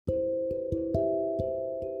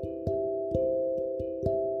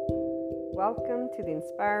Welcome to the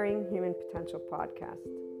Inspiring Human Potential podcast.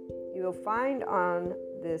 You will find on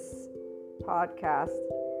this podcast,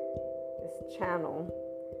 this channel,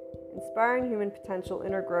 Inspiring Human Potential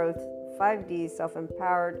Inner Growth 5D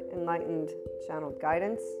Self-Empowered Enlightened Channeled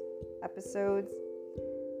Guidance episodes,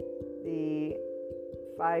 the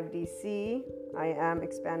 5DC I Am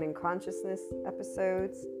Expanding Consciousness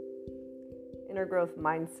episodes, Inner Growth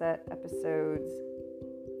Mindset episodes,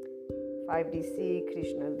 5DC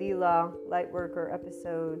Krishna Lila Lightworker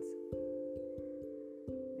episodes,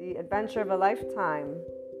 The Adventure of a Lifetime,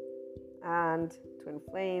 and Twin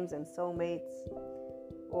Flames and Soulmates,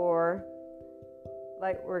 or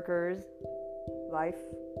Lightworkers, Life,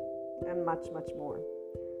 and much, much more.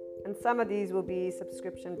 And some of these will be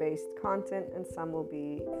subscription-based content and some will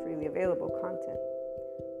be freely available content.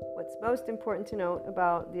 What's most important to note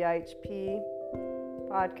about the IHP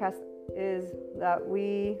podcast is that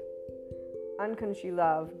we unconsciously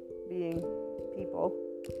love being people.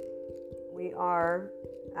 We are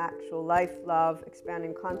actual life, love,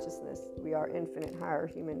 expanding consciousness. We are infinite higher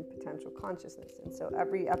human potential consciousness. And so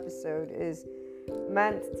every episode is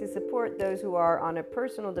meant to support those who are on a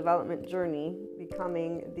personal development journey,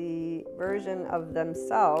 becoming the version of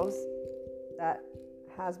themselves that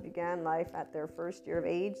has began life at their first year of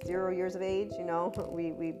age, 0 years of age.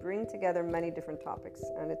 We bring together many different topics,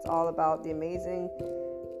 and it's all about the amazing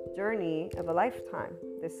journey of a lifetime,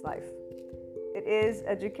 this life. It is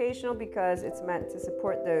educational because it's meant to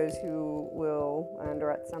support those who will, and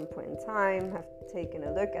or at some point in time, have taken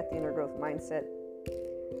a look at the inner growth mindset.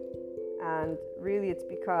 And really it's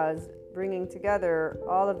because bringing together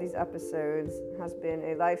all of these episodes has been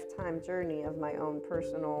a lifetime journey of my own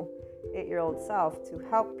personal 8-year-old self to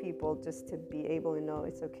help people just to be able to know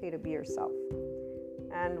it's okay to be yourself.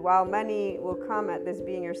 And while many will come at this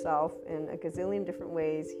being yourself in a gazillion different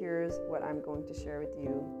ways, here's what I'm going to share with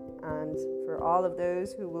you. And for all of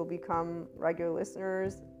those who will become regular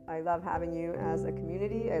listeners, I love having you as a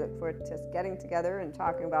community. I look forward to getting together and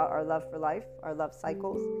talking about our love for life, our love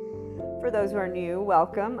cycles. For those who are new,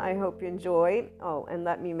 welcome. I hope you enjoy. Oh, and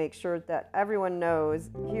let me make sure that everyone knows,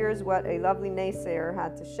 here's what a lovely naysayer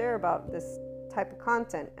had to share about this type of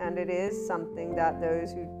content. And it is something that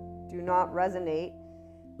those who do not resonate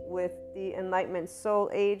with the Enlightenment Soul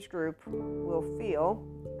age group will feel,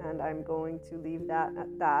 and I'm going to leave that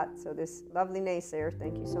at that. So this lovely naysayer,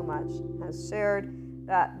 thank you so much, has shared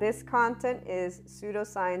that this content is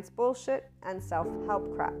pseudoscience bullshit and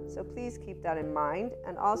self-help crap. So please keep that in mind,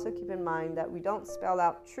 and also keep in mind that we don't spell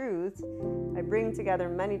out truth. I bring together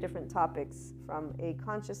many different topics from a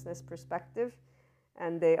consciousness perspective,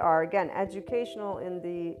 and they are, again, educational in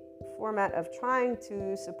the format of trying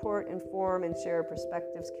to support, inform, and share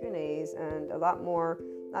perspectives, Q&As, and a lot more,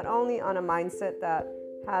 not only on a mindset that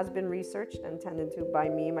has been researched and tended to by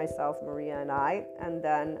me, myself, Maria, and I, and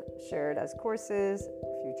then shared as courses,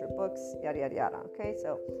 future books, yada, yada, yada. Okay,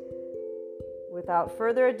 so without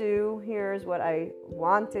further ado, here's what I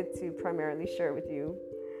wanted to primarily share with you.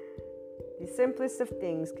 The simplest of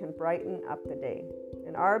things can brighten up the day.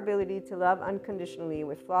 And our ability to love unconditionally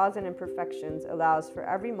with flaws and imperfections allows for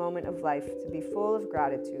every moment of life to be full of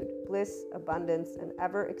gratitude, bliss, abundance, and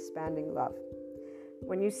ever-expanding love.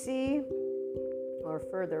 When you see, or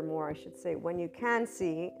furthermore, I should say, when you can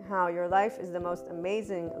see how your life is the most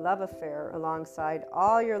amazing love affair alongside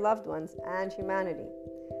all your loved ones and humanity,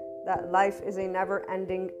 that life is a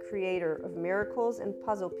never-ending creator of miracles and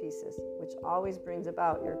puzzle pieces, which always brings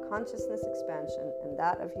about your consciousness expansion and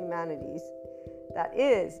that of humanity's. That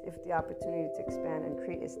is, if the opportunity to expand and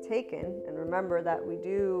create is taken. And remember that we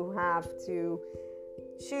do have to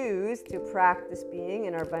choose to practice being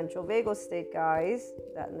in our ventral vagal state, guys,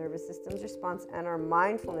 that nervous system's response, and our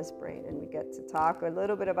mindfulness brain. And we get to talk a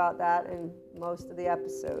little bit about that in most of the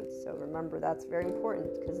episodes. So remember, that's very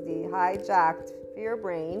important, because the hijacked fear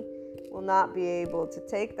brain will not be able to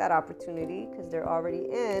take that opportunity because they're already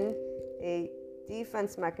in a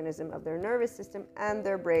defense mechanism of their nervous system, and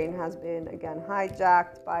their brain has been, again,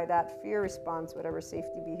 hijacked by that fear response, whatever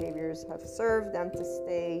safety behaviors have served them to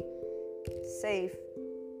stay safe.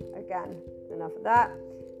 Again, enough of that.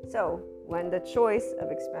 So when the choice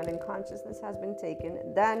of expanding consciousness has been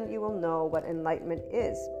taken, then you will know what enlightenment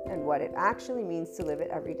is and what it actually means to live it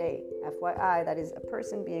every day. FYI, that is a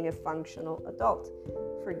person being a functional adult.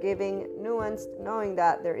 Forgiving, nuanced, knowing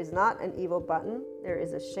that there is not an evil button, there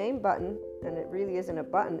is a shame button, and it really isn't a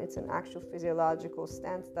button, it's an actual physiological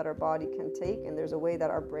stance that our body can take, and there's a way that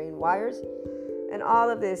our brain wires. And all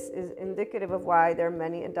of this is indicative of why there are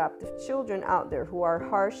many adoptive children out there who are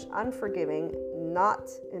harsh, unforgiving, not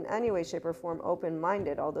in any way, shape, or form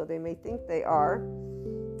open-minded, although they may think they are.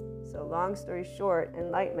 So long story short,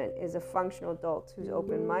 enlightenment is a functional adult who's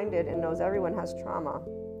open-minded and knows everyone has trauma,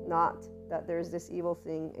 not that there's this evil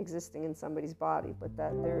thing existing in somebody's body, but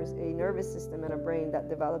that there's a nervous system and a brain that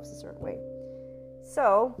develops a certain way.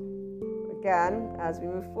 So, again, as we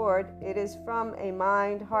move forward, it is from a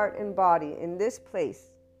mind, heart, and body in this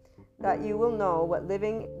place that you will know what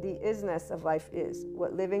living the isness of life is,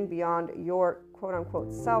 what living beyond your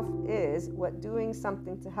quote-unquote self is, what doing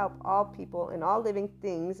something to help all people and all living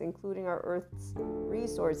things, including our Earth's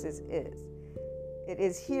resources, is. It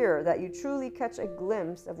is here that you truly catch a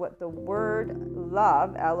glimpse of what the word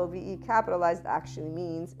love, L-O-V-E capitalized, actually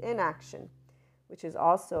means in action, which is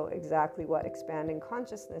also exactly what expanding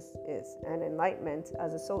consciousness is. And enlightenment,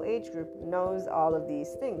 as a soul age group, knows all of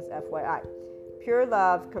these things, FYI. Pure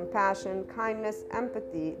love, compassion, kindness,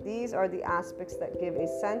 empathy, these are the aspects that give a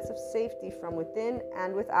sense of safety from within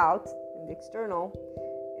and without, in the external.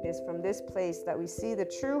 It is from this place that we see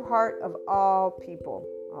the true heart of all people.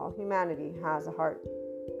 All humanity has a heart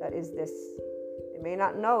that is this. They may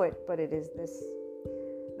not know it, but it is this.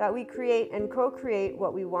 That we create and co-create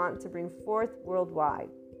what we want to bring forth worldwide.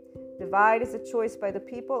 Divide is a choice by the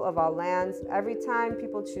people of all lands. Every time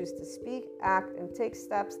people choose to speak, act, and take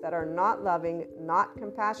steps that are not loving, not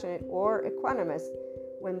compassionate, or equanimous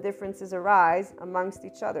when differences arise amongst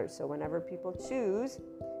each other. So whenever people choose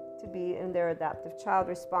to be in their adaptive child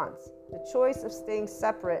response, the choice of staying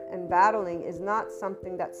separate and battling is not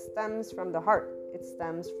something that stems from the heart. It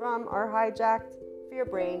stems from our hijacked fear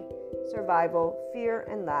brain, survival, fear,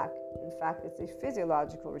 and lack. In fact, it's a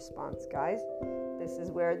physiological response, guys. This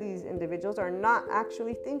is where these individuals are not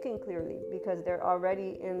actually thinking clearly because they're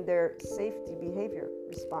already in their safety behavior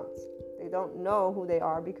response. They don't know who they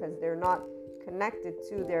are because they're not connected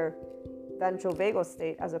to their ventral vagal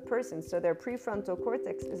state as a person. So their prefrontal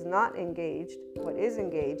cortex is not engaged. What is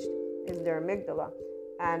engaged is their amygdala.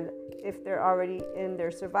 And if they're already in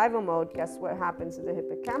their survival mode, guess what happens to the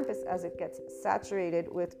hippocampus as it gets saturated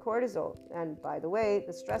with cortisol? And by the way,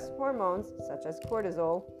 the stress hormones, such as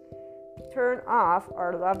cortisol, turn off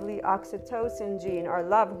our lovely oxytocin gene, our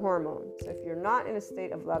love hormone. So if you're not in a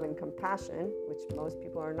state of love and compassion, which most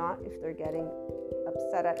people are not if they're getting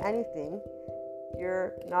upset at anything,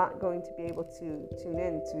 you're not going to be able to tune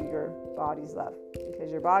in to your body's love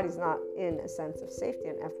because your body's not in a sense of safety.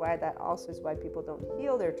 And FYI, that also is why people don't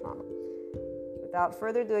heal their trauma. Without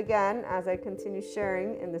further ado, again, as I continue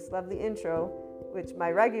sharing in this lovely intro, which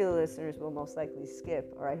my regular listeners will most likely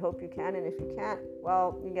skip, or I hope you can, and if you can't,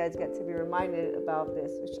 well, you guys get to be reminded about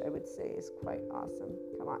this, which I would say is quite awesome.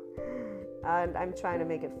 Come on. And I'm trying to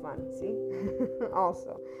make it fun, see?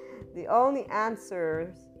 Also, the only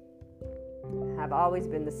answers have always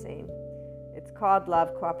been the same. It's called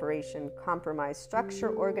love, cooperation, compromise,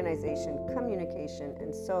 structure, organization, communication,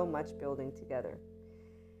 and so much building together.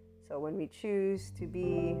 So when we choose to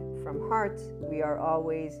be from heart, we are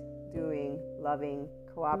always doing loving,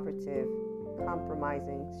 cooperative,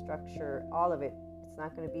 compromising, structure, all of it. It's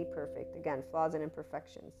not going to be perfect. Again, flaws and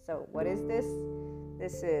imperfections. So what is this?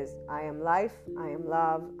 This is I am life, I am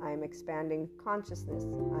love, I am expanding consciousness,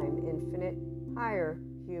 I am infinite, higher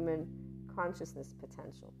human consciousness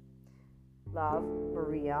potential. Love,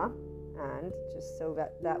 Maria. And just so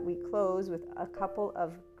that we close with a couple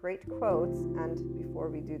of great quotes, and before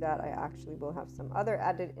we do that, I actually will have some other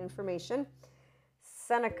added information.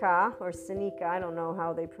 Seneca, or Seneca, I don't know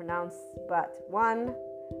how they pronounce, but one,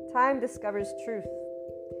 time discovers truth.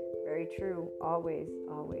 Very true, always,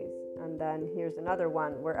 always. And then here's another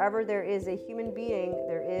one. Wherever there is a human being,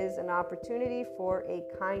 there is an opportunity for a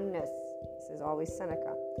kindness. This is always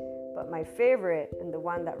Seneca. But my favorite, and the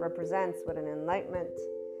one that represents what an enlightenment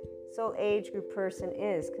soul age group person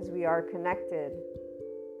is, because we are connected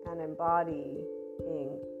and embodying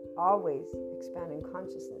always expanding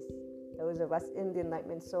consciousness. Those of us in the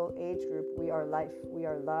enlightenment soul age group, we are life, we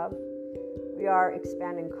are love, we are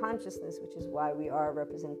expanding consciousness, which is why we are a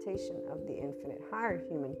representation of the infinite higher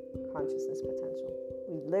human consciousness potential.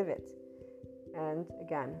 We live it. And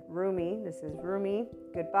again, Rumi, this is Rumi,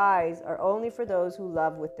 goodbyes are only for those who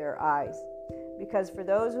love with their eyes. Because for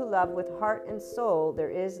those who love with heart and soul,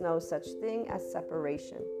 there is no such thing as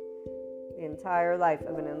separation. The entire life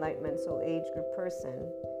of an enlightenment soul age group person,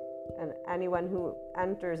 and anyone who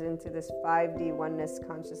enters into this 5D oneness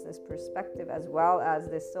consciousness perspective, as well as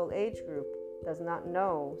this soul age group, does not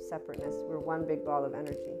know separateness. We're one big ball of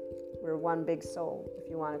energy. We're one big soul, if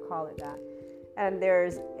you want to call it that. And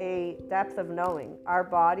there's a depth of knowing. Our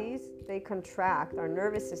bodies, they contract. Our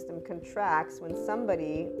nervous system contracts when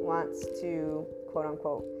somebody wants to, quote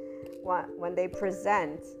unquote, when they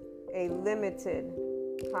present a limited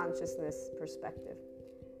consciousness perspective.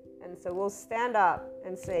 And so we'll stand up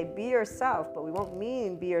and say, be yourself, but we won't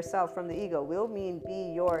mean be yourself from the ego. We'll mean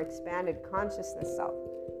be your expanded consciousness self.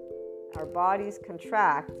 Our bodies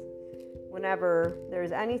contract whenever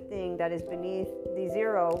there's anything that is beneath the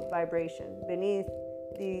zero vibration, beneath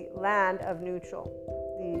the land of neutral,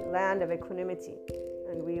 the land of equanimity.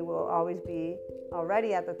 And we will always be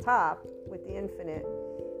already at the top with the infinite,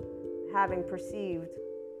 having perceived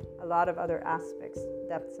a lot of other aspects,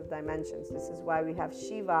 depths of dimensions. This is why we have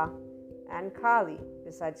Shiva and Kali,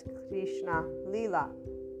 besides Krishna Lila.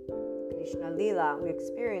 Krishna Lila, we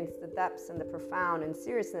experience the depths and the profound and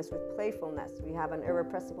seriousness with playfulness. We have an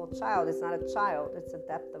irrepressible child. It's not a child, it's the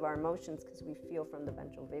depth of our emotions because we feel from the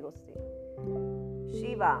ventral vagal state.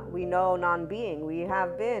 Shiva, we know non-being. We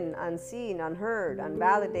have been unseen, unheard,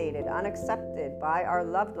 unvalidated, unaccepted by our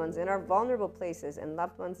loved ones in our vulnerable places. And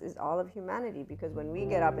loved ones is all of humanity, because when we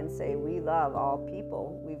get up and say we love all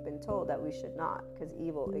people, we've been told that we should not, because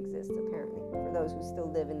evil exists apparently for those who still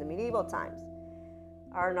live in the medieval times.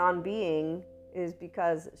 Our non-being is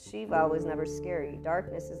because Shiva was never scary.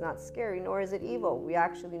 Darkness is not scary, nor is it evil. We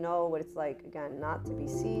actually know what it's like, again, not to be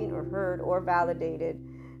seen or heard or validated.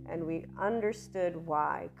 And we understood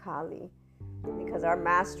why, Kali, because our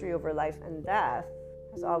mastery over life and death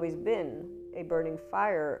has always been a burning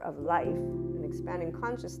fire of life, an expanding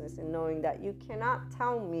consciousness, and knowing that you cannot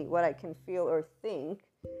tell me what I can feel or think.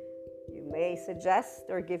 You may suggest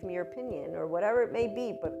or give me your opinion or whatever it may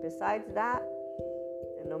be, but besides that,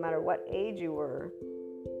 and no matter what age you were,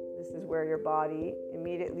 this is where your body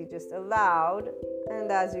immediately just allowed,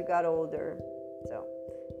 and as you got older. So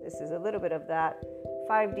this is a little bit of that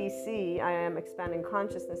 5DC, I am expanding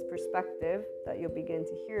consciousness perspective that you'll begin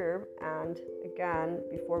to hear. And again,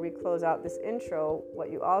 before we close out this intro,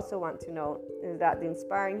 what you also want to know is that the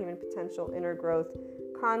Inspiring Human Potential Inner Growth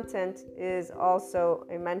content is also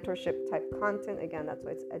a mentorship type content. Again, that's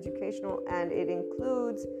why it's educational, and it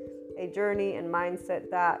includes a journey and mindset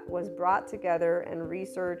that was brought together and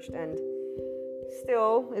researched and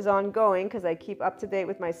still is ongoing, because I keep up to date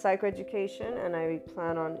with my psychoeducation, and I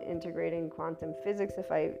plan on integrating quantum physics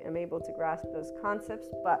if I am able to grasp those concepts.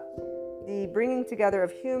 But the bringing together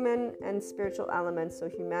of human and spiritual elements, so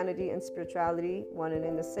humanity and spirituality, one and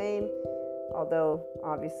in the same, although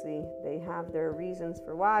obviously they have their reasons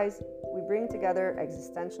for whys, we bring together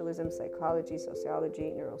existentialism, psychology,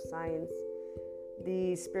 sociology, neuroscience.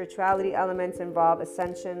 The spirituality elements involve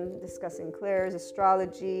ascension, discussing clairs,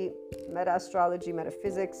 astrology, meta-astrology,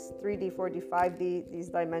 metaphysics, 3D, 4D, 5D, these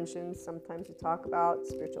dimensions. Sometimes we talk about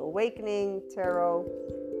spiritual awakening, tarot,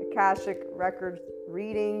 Akashic record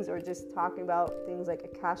readings, or just talking about things like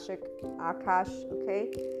Akashic, Akash,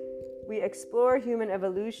 okay? We explore human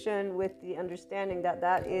evolution with the understanding that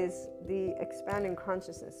that is the expanding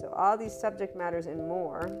consciousness. So all these subject matters and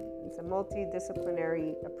more. It's a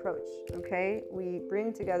multidisciplinary approach, okay? We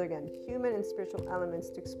bring together, again, human and spiritual elements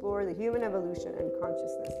to explore the human evolution and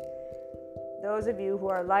consciousness. Those of you who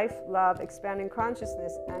are life, love, expanding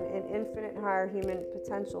consciousness, and in infinite higher human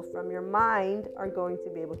potential from your mind are going to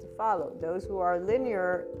be able to follow. Those who are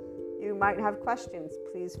linear, you might have questions.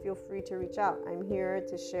 Please feel free to reach out. I'm here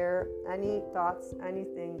to share any thoughts,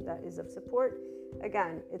 anything that is of support.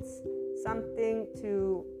 Again, it's something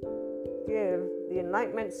to give the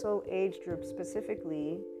Enlightenment Soul Age group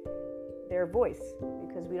specifically their voice,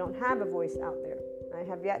 because we don't have a voice out there. I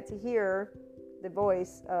have yet to hear the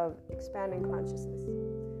voice of expanding consciousness.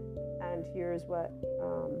 And here's what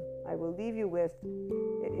I will leave you with.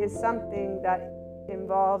 It is something that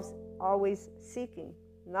involves always seeking,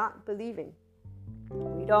 not believing.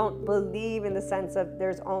 We don't believe in the sense of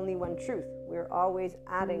there's only one truth. We're always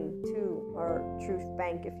adding to our truth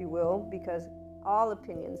bank, if you will, because all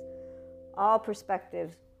opinions, all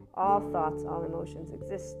perspectives, all thoughts, all emotions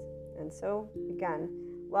exist. And so, again,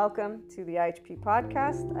 welcome to the IHP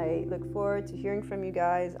podcast. I look forward to hearing from you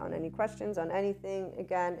guys on any questions, on anything.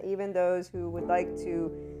 Again, even those who would like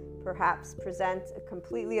to perhaps present a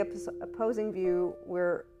completely opposing view,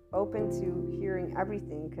 we're open to hearing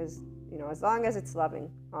everything, because, you know, as long as it's loving,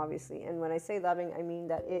 obviously. And when I say loving, I mean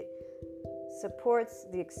that it supports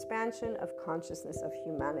the expansion of consciousness of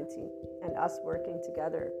humanity and us working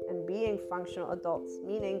together and being functional adults,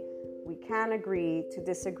 meaning we can agree to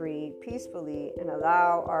disagree peacefully and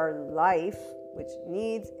allow our life, which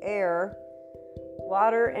needs air,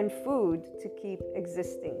 water, and food to keep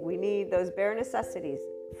existing. We need those bare necessities.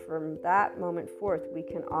 From that moment forth, we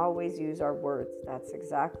can always use our words. That's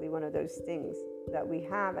exactly one of those things that we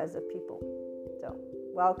have as a people. So,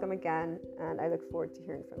 welcome again, and I look forward to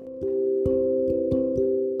hearing from you.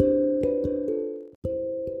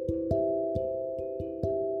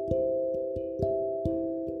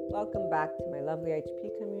 Welcome back. back to my lovely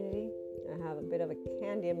HP community. I have a bit of a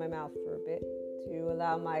candy in my mouth for a bit to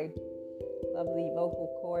allow my lovely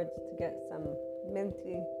vocal cords to get some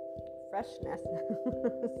minty freshness.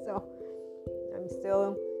 So I'm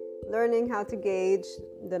still learning how to gauge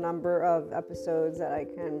the number of episodes that I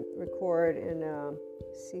can record in a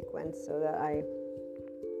sequence so that I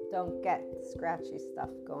don't get scratchy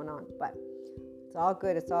stuff going on. But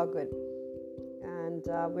it's all good. And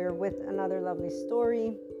we're with another lovely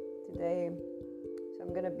story today. So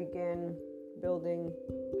I'm going to begin building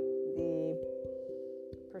the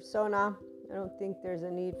persona. I don't think there's a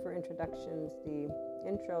need for introductions. The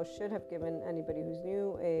intro should have given anybody who's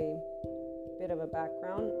new a bit of a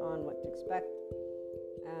background on what to expect.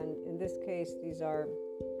 And in this case, these are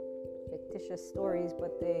fictitious stories,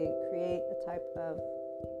 but they create a type of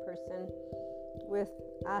person with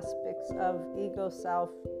aspects of ego self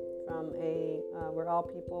from we're all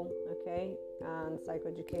people, okay? And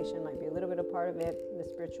psychoeducation might be a little bit a part of it. The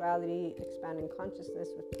spirituality, expanding consciousness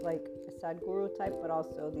with like a Sadhguru type, but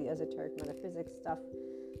also the esoteric metaphysics stuff.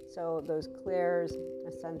 So those clairs,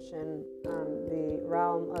 ascension, the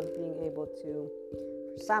realm of being able to,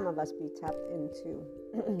 for some of us, be tapped into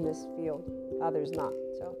this field, others not.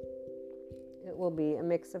 So it will be a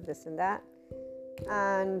mix of this and that.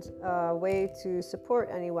 And a way to support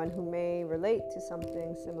anyone who may relate to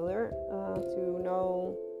something similar, to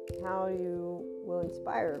know how you will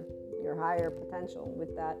inspire your higher potential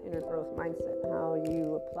with that inner growth mindset, how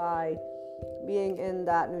you apply being in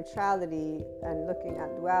that neutrality and looking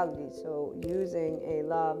at duality. So using a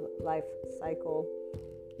love life cycle,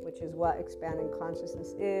 which is what expanding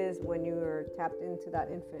consciousness is. When you are tapped into that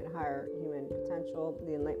infinite higher human potential,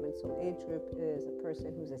 the Enlightenment Soul Age group is a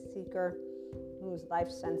person who's a seeker, who's life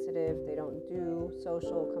sensitive. They don't do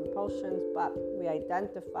social compulsions, but we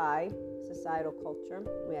identify societal culture.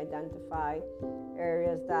 We identify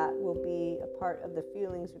areas that will be a part of the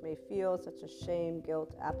feelings we may feel, such as shame,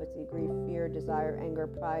 guilt, apathy, grief, fear, desire, anger,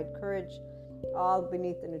 pride, courage, all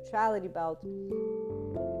beneath the neutrality belt.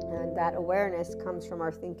 And that awareness comes from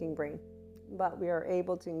our thinking brain. But we are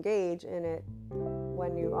able to engage in it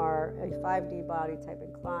when you are a 5D body type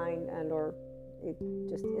inclined and or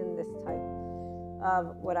just in this type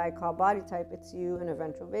of what I call body type. It's you in a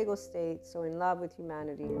ventral vagal state, so in love with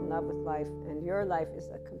humanity, in love with life, and your life is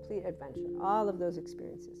a complete adventure. All of those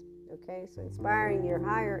experiences, okay? So inspiring your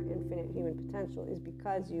higher infinite human potential is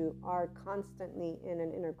because you are constantly in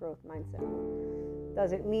an inner growth mindset.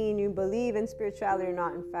 Does it mean you believe in spirituality or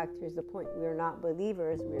not? In fact, here's the point. We are not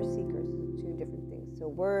believers, we are seekers. Two different things. So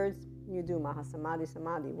words, you do Mahasamadhi,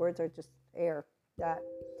 Samadhi. Words are just air. That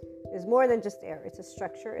is more than just air. It's a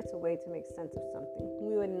structure. It's a way to make sense of something.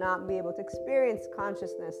 We would not be able to experience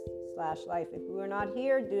consciousness / life if we were not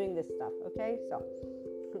here doing this stuff, okay? So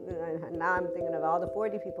now I'm thinking of all the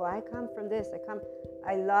 40 people. I come from this.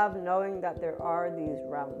 I love knowing that there are these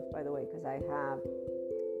realms, by the way, because I have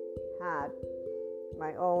had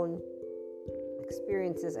my own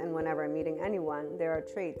experiences, and whenever I'm meeting anyone, there are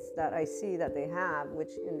traits that I see that they have,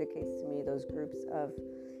 which indicates to me those groups of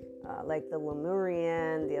like the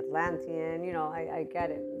Lemurian, the Atlantean, I get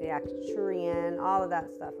it, the Acturian, all of that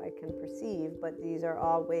stuff I can perceive, but these are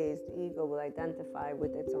all ways the ego will identify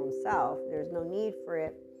with its own self. There's no need for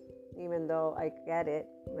it, even though I get it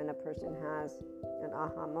when a person has an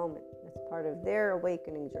aha moment. It's part of their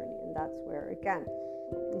awakening journey, and that's where, again,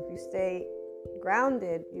 if you stay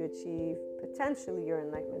grounded, you achieve potentially your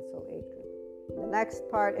Enlightenment Soul Age group. The next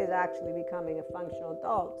part is actually becoming a functional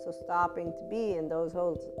adult, so stopping to be in those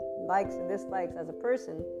whole likes and dislikes as a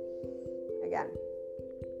person. Again,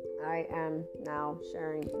 I am now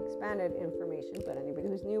sharing expanded information, but anybody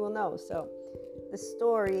who's new will know. So the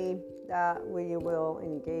story that we will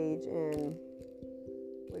engage in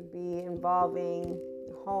would be involving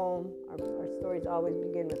home. Our stories always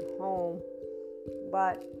begin with home,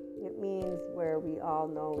 but it means where we all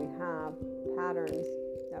know we have patterns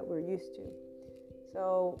that we're used to.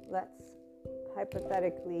 So let's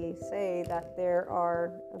hypothetically say that there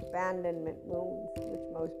are abandonment wounds, which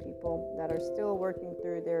most people that are still working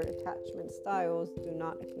through their attachment styles do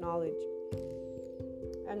not acknowledge.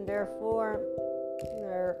 And therefore,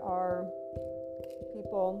 there are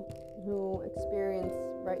people who experience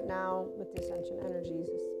right now with the ascension energies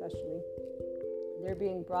especially, they're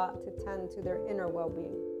being brought to tend to their inner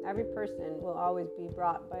well-being. Every person will always be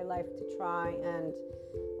brought by life to try and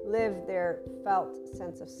live their felt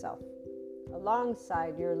sense of self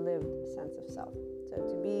alongside your lived sense of self. So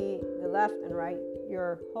to be the left and right,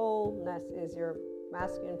 your wholeness is your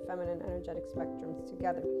masculine, feminine, energetic spectrums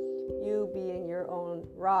together. You being your own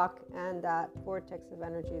rock and that vortex of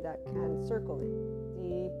energy that can circle it.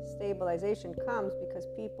 destabilization comes because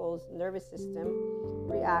people's nervous system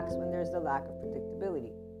reacts when there's the lack of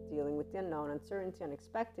predictability. Dealing with the unknown, uncertainty,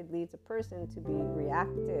 unexpected leads a person to be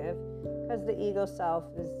reactive because the ego self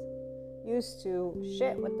is used to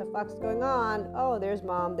shit, what the fuck's going on? Oh, there's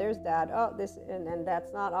mom, there's dad, oh, this, and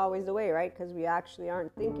that's not always the way, right? Because we actually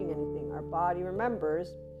aren't thinking anything. Our body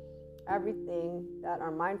remembers everything that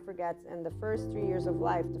our mind forgets. And the first 3 years of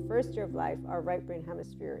life, the first year of life, our right brain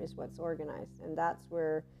hemisphere is what's organized, and that's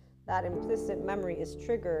where that implicit memory is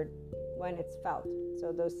triggered when it's felt.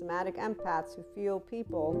 So those somatic empaths who feel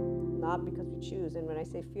people, not because we choose, and when I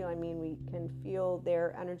say feel, I mean we can feel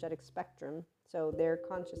their energetic spectrum, so their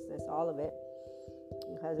consciousness, all of it,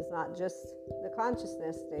 because it's not just the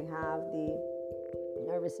consciousness, they have the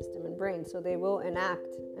nervous system and brain, so they will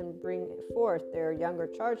enact and bring forth their younger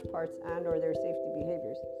charge parts and or their safety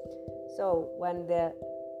behaviors. So when the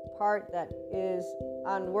part that is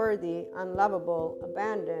unworthy, unlovable,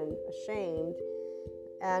 abandoned, ashamed,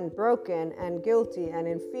 and broken and guilty and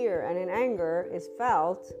in fear and in anger is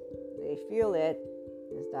felt, they feel it,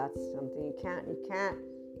 because that's something you can't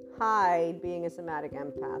hide being a somatic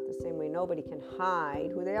empath, the same way nobody can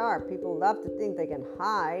hide who they are. People love to think they can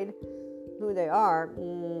hide who they are.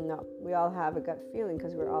 No, we all have a gut feeling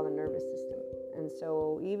because we're all a nervous system. And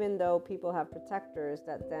so even though people have protectors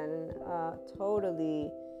that then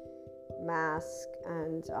totally mask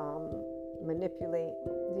and manipulate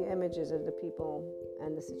the images of the people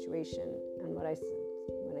and the situation, and when I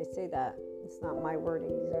say that, it's not my wording,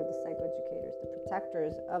 these are the psychoeducators. The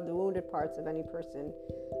protectors of the wounded parts of any person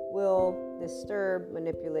will disturb,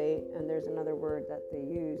 manipulate, and there's another word that they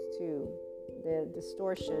use too. The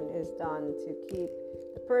distortion is done to keep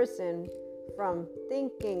the person from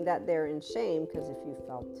thinking that they're in shame, because if you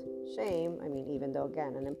felt shame, I mean, even though,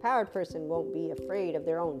 again, an empowered person won't be afraid of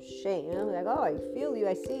their own shame. You know, like, oh, I feel you,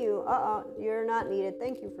 I see you, you're not needed,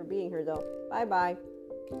 thank you for being here though, bye-bye.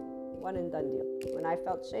 One and done deal. When I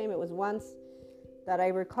felt shame, it was once that I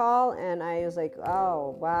recall, and I was like,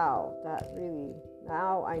 oh, wow, that really,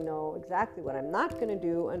 now I know exactly what I'm not going to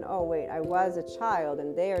do. And oh, wait, I was a child,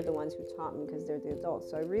 and they are the ones who taught me because they're the adults.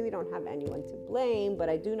 So I really don't have anyone to blame, but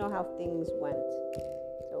I do know how things went.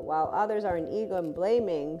 So while others are in ego and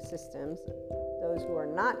blaming systems, those who are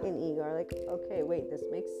not in ego are like, okay, wait, this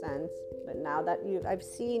makes sense. But now that I've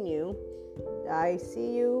seen you, I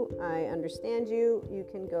see you, I understand you, you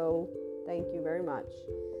can go, thank you very much.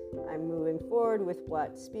 I'm moving forward with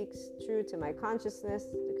what speaks true to my consciousness.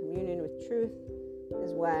 The communion with truth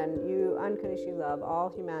is when you unconditionally love all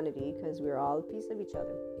humanity, because we're all a piece of each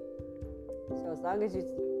other. So as long as you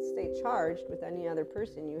stay charged with any other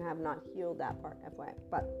person, you have not healed that part, FYI.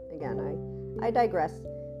 But again, I digress.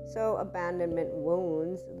 So abandonment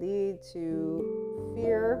wounds lead to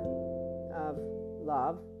fear of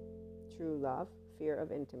love, true love, fear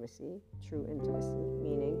of intimacy, true intimacy,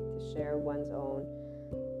 meaning to share one's own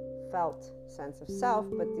felt sense of self.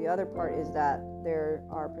 But the other part is that there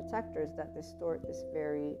are protectors that distort this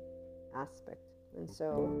very aspect. And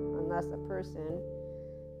so unless a person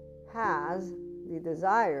has the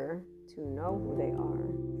desire to know who they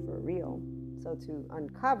are for real, so to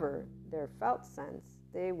uncover their felt sense,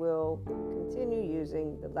 they will continue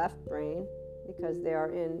using the left brain because they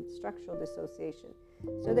are in structural dissociation.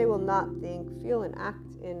 So they will not think, feel, and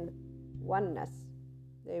act in oneness.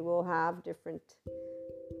 They will have different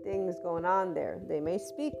things going on there. They may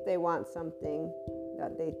speak they want something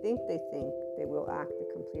that they think, they will act the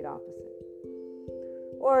complete opposite.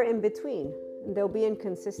 Or in between, they'll be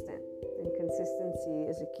inconsistent. Inconsistency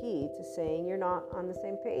is a key to saying you're not on the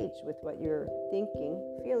same page with what you're thinking,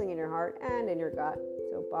 feeling in your heart and in your gut.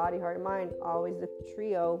 So body, heart, and mind, always the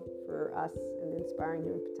trio for us in the Inspiring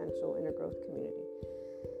Human Potential Inner Growth community.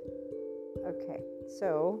 Okay,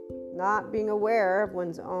 so not being aware of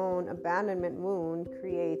one's own abandonment wound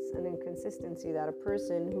creates an inconsistency that a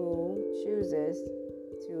person who chooses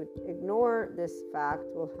to ignore this fact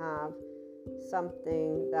will have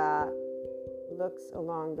something that looks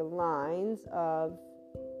along the lines of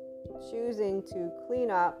choosing to clean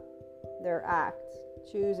up their act,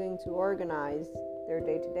 choosing to organize their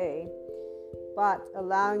day-to-day, but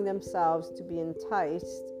allowing themselves to be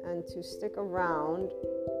enticed and to stick around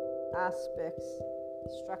aspects,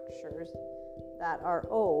 structures that are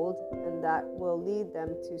old and that will lead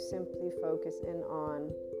them to simply focus in on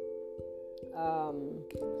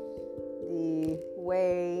the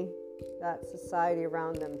way that society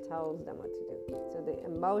around them tells them what to do. So the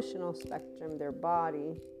emotional spectrum, their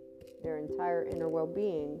body, their entire inner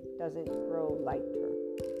well-being doesn't grow lighter.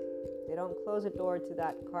 They don't close a door to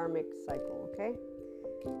that karmic cycle, okay?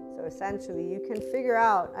 So essentially, you can figure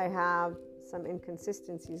out, I have some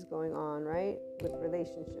inconsistencies going on, right? With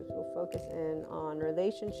relationships. We'll focus in on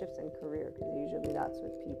relationships and career, because usually that's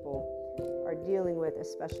what people are dealing with,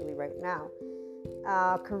 especially right now.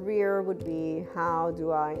 Career would be, how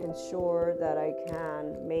do I ensure that I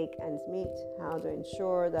can make ends meet? How do I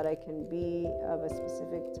ensure that I can be of a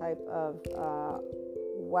specific type of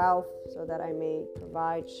wealth so that I may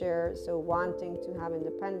provide, share? So wanting to have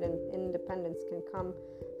independence can come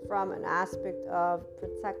from an aspect of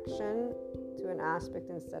protection to an aspect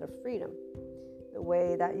instead of freedom. The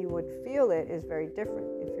way that you would feel it is very different.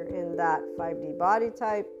 If you're in that 5D body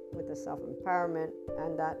type with the self-empowerment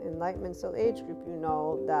and that enlightenment soul age group, you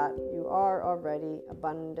know that you are already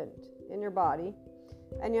abundant in your body,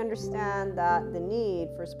 and you understand that the need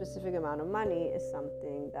for a specific amount of money is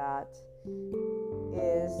something that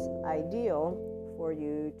is ideal for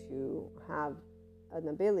you to have an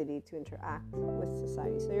ability to interact with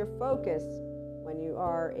society. So your focus, when you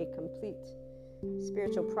are a complete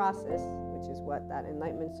spiritual process, which is what that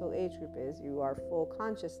enlightenment soul age group is, you are full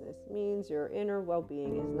consciousness, means your inner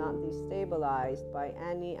well-being is not destabilized by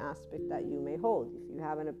any aspect that you may hold. If you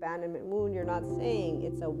have an abandonment wound, you're not saying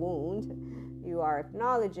it's a wound. You are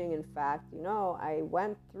acknowledging, in fact, I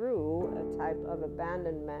went through a type of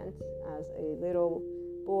abandonment as a little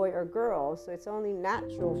boy or girl, so it's only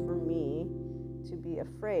natural for me to be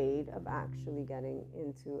afraid of actually getting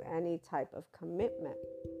into any type of commitment.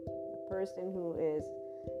 The person who is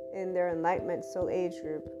in their enlightenment soul age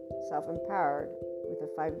group, self-empowered with a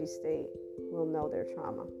 5D state, will know their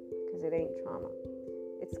trauma, because it ain't trauma.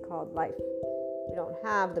 It's called life. We don't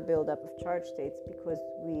have the buildup of charge states because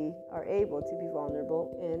we are able to be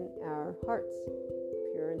vulnerable in our hearts,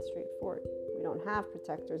 pure and straightforward. We don't have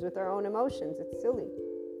protectors with our own emotions. It's silly.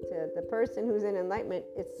 To the person who's in enlightenment,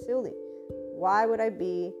 it's silly. Why would I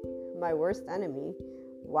be my worst enemy?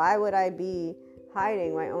 Why would I be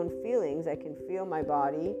hiding my own feelings? I can feel my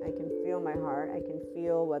body. I can feel my heart. I can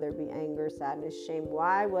feel whether it be anger, sadness, shame.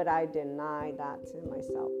 Why would I deny that to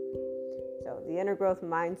myself? So the inner growth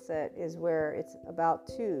mindset is where it's about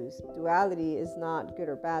twos. Duality is not good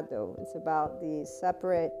or bad, though. It's about the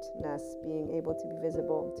separateness being able to be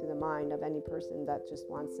visible to the mind of any person that just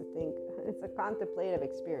wants to think. It's a contemplative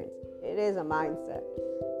experience. It is a mindset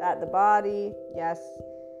that the body, yes,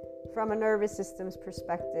 from a nervous system's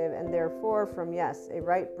perspective, and therefore from, yes, a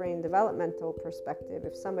right brain developmental perspective.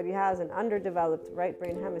 If somebody has an underdeveloped right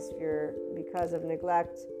brain hemisphere because of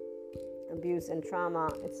neglect, abuse, and trauma,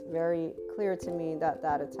 it's very clear to me that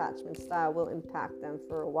that attachment style will impact them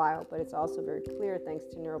for a while. But it's also very clear, thanks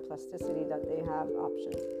to neuroplasticity, that they have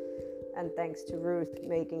options. And thanks to Ruth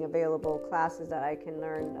making available classes that I can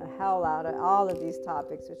learn the hell out of all of these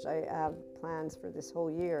topics, which I have plans for this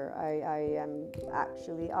whole year. I am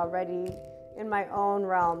actually already in my own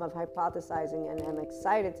realm of hypothesizing, and I'm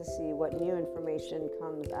excited to see what new information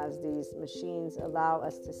comes as these machines allow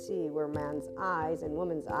us to see where man's eyes and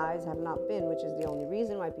woman's eyes have not been, which is the only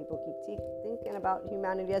reason why people keep thinking about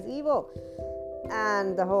humanity as evil.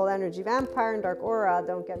 And the whole energy vampire and dark aura,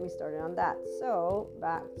 don't get me started on that. So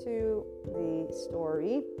back to the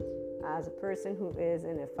story. As a person who is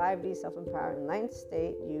in a 5D self-empowered enlightened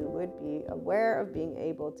state, you would be aware of being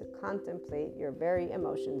able to contemplate your very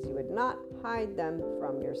emotions. You would not hide them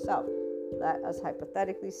from yourself. Let us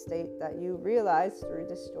hypothetically state that you realize through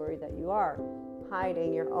this story that you are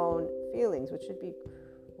hiding your own feelings, which would be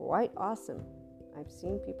quite awesome. I've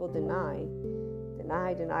seen people deny,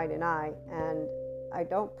 and I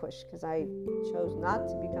don't push, because I chose not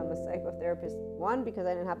to become a psychotherapist. One, because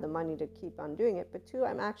I didn't have the money to keep on doing it, but two,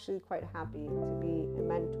 I'm actually quite happy to be a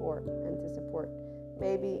mentor and to support.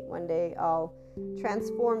 Maybe one day I'll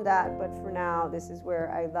transform that, but for now, this is where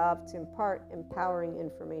I love to impart empowering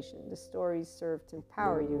information. The stories serve to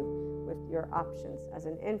empower you with your options as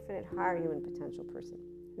an infinite higher human potential person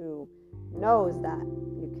who knows that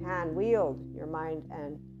you can wield your mind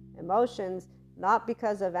and emotions, not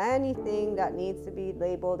because of anything that needs to be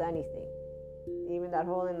labeled anything. Even that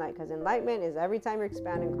whole enlightenment, because enlightenment is every time you're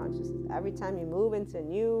expanding consciousness, every time you move into a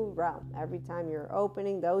new realm, every time you're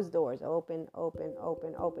opening those doors, open.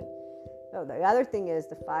 So the other thing is,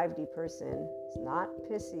 the 5D person is not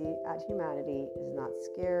pissy at humanity, is not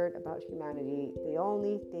scared about humanity. The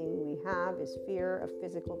only thing we have is fear of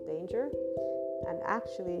physical danger. And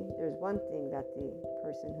actually, there's one thing that the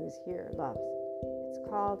person who's here loves. It's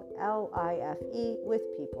called LIFE, with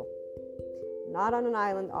people. Not on an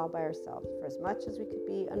island all by ourselves. For as much as we could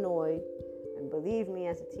be annoyed, and believe me,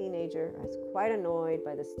 as a teenager, I was quite annoyed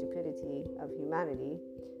by the stupidity of humanity,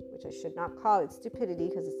 which I should not call it stupidity,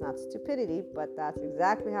 because it's not stupidity, but that's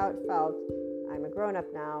exactly how it felt. I'm a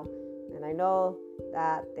grown-up now, and And I know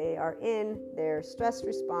that they are in their stress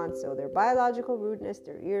response, so their biological rudeness,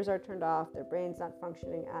 their ears are turned off, their brain's not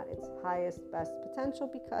functioning at its highest, best potential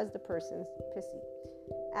because the person's pissy.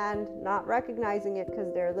 And not recognizing it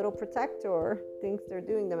because their little protector thinks they're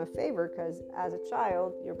doing them a favor, because as a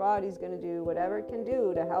child, your body's going to do whatever it can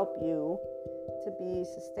do to help you to be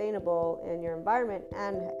sustainable in your environment.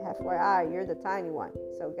 And FYI, you're the tiny one.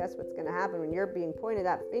 So guess what's going to happen when you're being pointed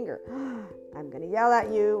that finger? I'm going to yell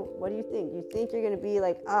at you. What do you think? You think you're going to be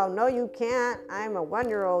like, oh, no, you can't. I'm a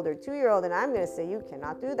 1-year-old or 2-year-old, and I'm going to say, you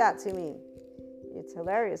cannot do that to me. It's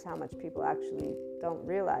hilarious how much people actually don't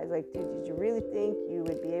realize. Like, dude, did you really think you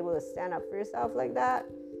would be able to stand up for yourself like that?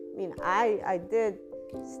 I mean, I did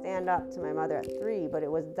stand up to my mother at 3, but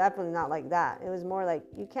it was definitely not like that. It was more like,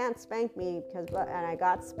 you can't spank me, and I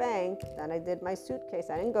got spanked. Then I did my suitcase.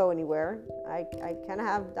 I didn't go anywhere. I can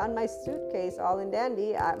have done my suitcase all in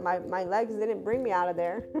dandy. My legs didn't bring me out of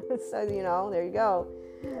there. So, there you go.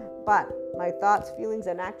 But my thoughts, feelings,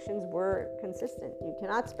 and actions were consistent. You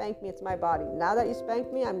cannot spank me. It's my body. Now that you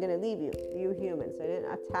spanked me, I'm going to leave you humans. I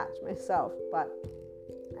didn't attach myself, but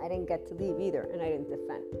I didn't get to leave either, and I didn't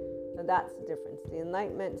defend. So that's the difference. The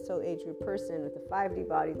Enlightenment Soul Age group person with the 5D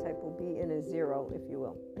body type will be in a 0, if you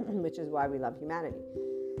will, which is why we love humanity,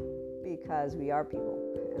 because we are people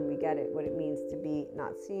and we get it, what it means to be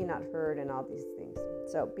not seen, not heard, and all these things.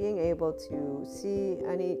 So being able to see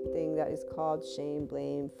anything that is called shame,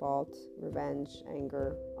 blame, fault, revenge,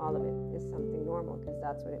 anger, all of it is something normal, because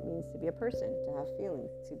that's what it means to be a person, to have feelings,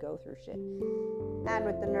 to go through shit. And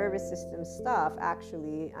with the nervous system stuff,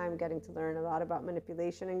 actually, I'm getting to learn a lot about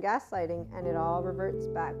manipulation and gaslighting, and it all reverts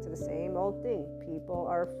back to the same old thing. People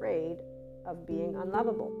are afraid of being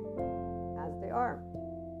unlovable, as they are.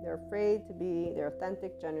 They're afraid to be their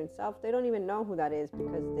authentic, genuine self. They don't even know who that is,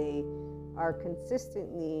 because they are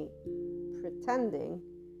consistently pretending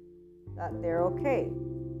that they're okay,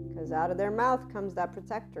 because out of their mouth comes that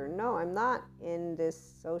protector. No, I'm not in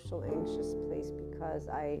this social anxious place because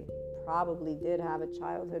I probably did have a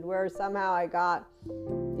childhood where somehow I got,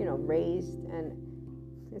 raised. And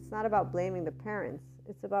it's not about blaming the parents.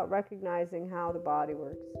 It's about recognizing how the body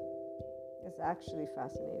works. It's actually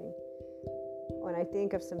fascinating. When I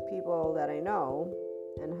think of some people that I know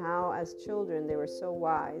and how as children they were so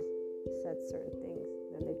wise, said certain things,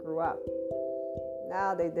 and they grew up.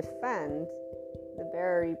 Now they defend the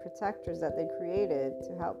very protectors that they created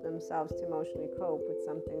to help themselves to emotionally cope with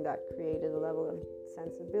something that created a level of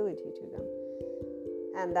sensibility to them.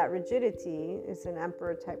 And that rigidity is an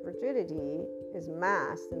emperor type rigidity, is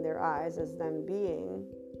masked in their eyes as them being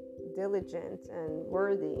diligent and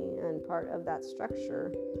worthy and part of that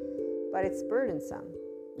structure, but it's burdensome.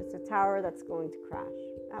 It's a tower that's going to crash.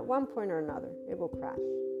 At one point or another, it will crash.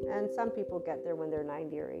 And some people get there when they're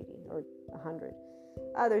 90 or 80 or 100.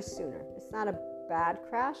 Others sooner. It's not a bad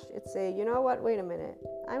crash. It's a, wait a minute.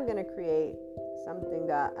 I'm going to create something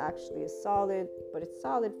that actually is solid, but it's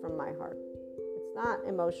solid from my heart. It's not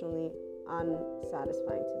emotionally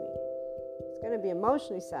unsatisfying to me. It's going to be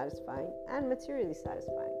emotionally satisfying and materially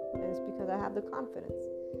satisfying. And it's because I have the confidence.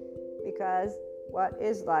 Because what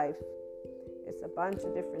is life? It's a bunch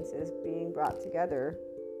of differences being brought together.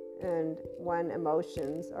 And when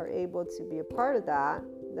emotions are able to be a part of that,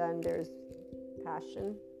 then there's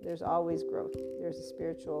passion, there's always growth, there's a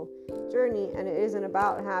spiritual journey, and it isn't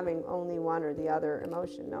about having only one or the other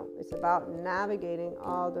emotion. No, it's about navigating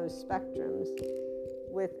all those spectrums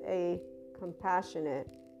with a compassionate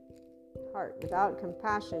heart. Without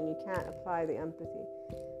compassion, you can't apply the empathy.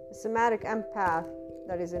 The somatic empath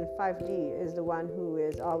that is in 5D is the one who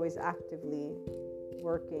is always actively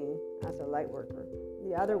working as a light worker.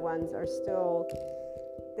 The other ones are still,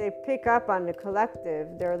 they pick up on the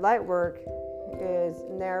collective. Their light work is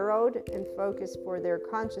narrowed and focused, for their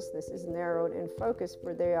consciousness is narrowed and focused,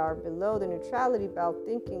 for they are below the neutrality belt,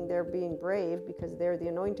 thinking they're being brave because they're the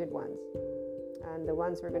anointed ones and the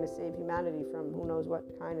ones who are going to save humanity from who knows what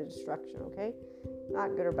kind of destruction. Okay,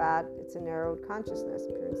 not good or bad, it's a narrowed consciousness,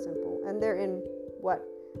 pure and simple. And they're in what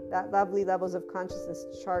that lovely levels of consciousness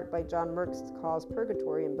chart by John Merckx calls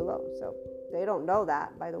purgatory and below. So they don't know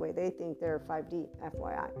that, by the way. They think they're 5D,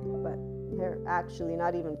 FYI, but they're actually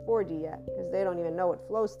not even 4D yet, because they don't even know what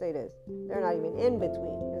flow state is. They're not even in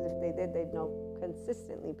between, because if they did, they'd know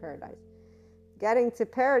consistently paradise. Getting to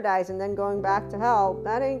paradise and then going back to hell,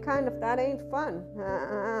 that ain't fun.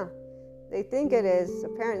 They think it is.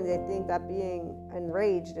 Apparently they think that being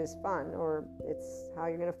enraged is fun, or it's how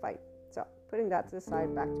you're going to fight. So putting that to the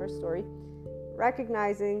side, back to our story.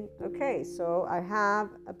 Recognizing, okay, so I have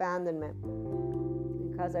abandonment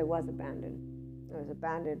because I was abandoned. I was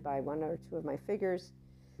abandoned by one or two of my figures.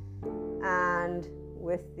 and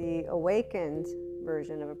with the awakened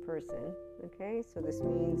version of a person. Okay, so this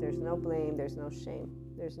means there's no blame, there's no shame,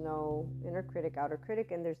 there's no inner critic, outer critic,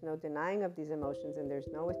 and there's no denying of these emotions, and there's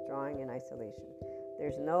no withdrawing and isolation.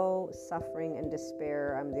 There's no suffering and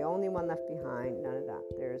despair. I'm the only one left behind. None of that.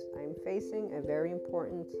 I'm facing a very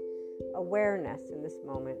important awareness in this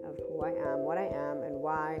moment of who I am, what I am, and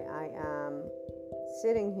why I am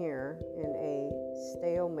sitting here in a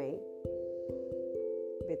stalemate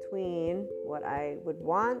between what I would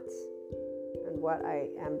want and what I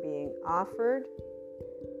am being offered.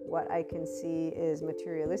 What I can see is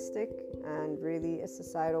materialistic and really a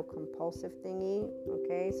societal compulsive thingy.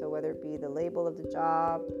 Okay, so whether it be the label of the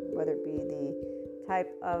job, whether it be the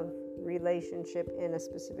type of relationship in a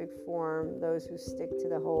specific form, those who stick to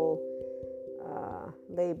the whole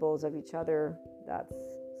labels of each other, that's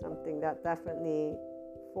something that definitely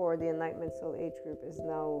for the Enlightenment Soul Age group is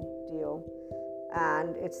no deal.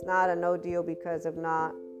 And it's not a no deal because of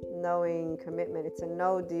not knowing commitment. It's a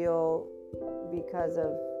no deal because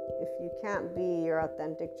of, if you can't be your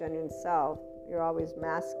authentic, genuine self, you're always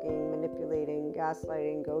masking, manipulating,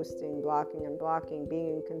 gaslighting, ghosting, blocking, unblocking,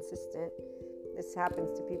 being inconsistent. This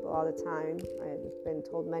happens to people all the time. I've been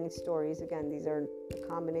told many stories. Again, these are a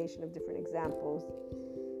combination of different examples.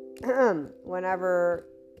 Whenever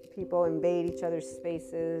people invade each other's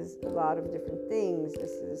spaces, a lot of different things,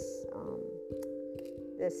 this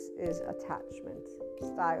is attachment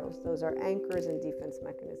styles. Those are anchors and defense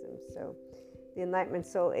mechanisms. So the Enlightenment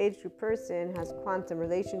Soul Age group person has quantum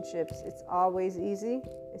relationships. It's always easy.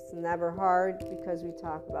 It's never hard because we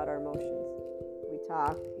talk about our emotions. We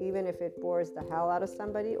talk, even if it bores the hell out of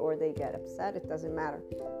somebody or they get upset, it doesn't matter.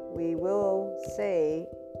 We will say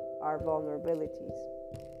our vulnerabilities,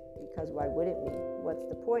 because why wouldn't we? What's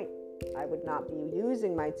the point? I would not be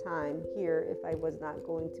using my time here if I was not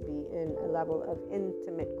going to be in a level of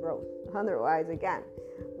intimate growth. Otherwise, again,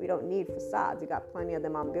 we don't need facades. We got plenty of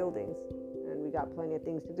them on buildings, and we got plenty of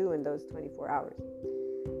things to do in those 24 hours.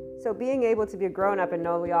 So being able to be a grown-up and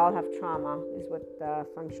know we all have trauma is what the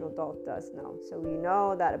functional adult does know. So we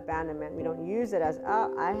know that abandonment, we don't use it as,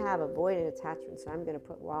 oh, I have avoidant attachment, so I'm going to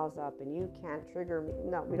put walls up and you can't trigger me.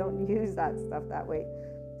 No, we don't use that stuff that way.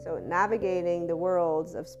 So navigating the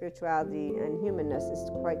worlds of spirituality and humanness is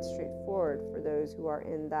quite straightforward for those who are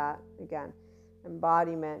in that, again,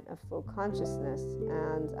 embodiment of full consciousness.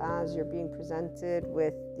 And as you're being presented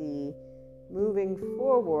with the moving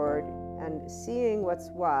forward and seeing what's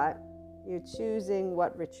what, you're choosing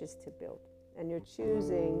what riches to build. And you're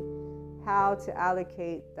choosing how to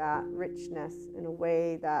allocate that richness in a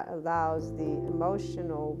way that allows the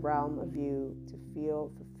emotional realm of you to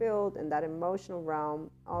feel fulfilled. And that emotional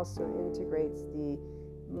realm also integrates the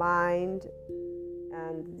mind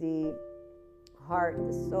and the heart,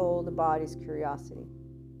 the soul, the body's curiosity.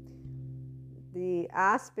 The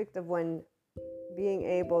aspect of when being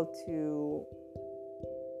able to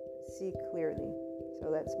see clearly. So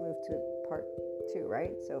let's move to part 2,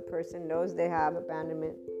 right? So a person knows they have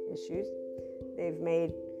abandonment issues. They've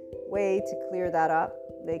made way to clear that up.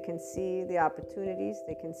 They can see the opportunities.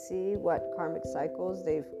 They can see what karmic cycles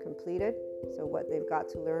they've completed. So what they've got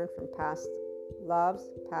to learn from past loves,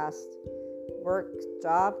 past work,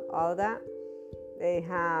 job, all of that. They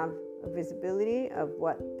have a visibility of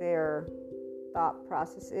what their thought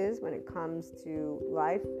process is when it comes to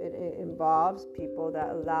life. It involves people that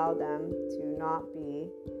allow them to not be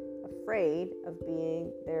afraid of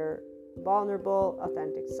being their vulnerable,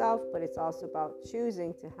 authentic self, but it's also about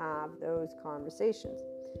choosing to have those conversations.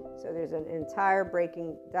 So there's an entire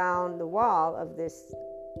breaking down the wall of this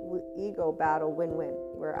ego battle win-win,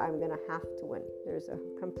 where I'm going to have to win. There's a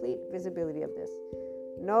complete visibility of this.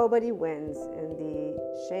 Nobody wins in the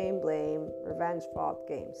shame, blame, revenge, fault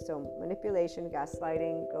games. So manipulation,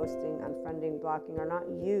 gaslighting, ghosting, unfriending, blocking are not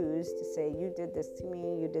used to say, you did this to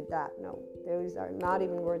me, you did that. No, those are not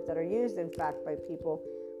even words that are used, in fact, by people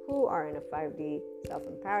who are in a 5D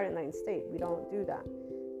self-empowered enlightened state. We don't do that.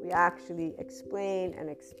 We actually explain and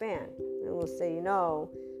expand. And we'll say,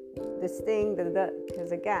 this thing,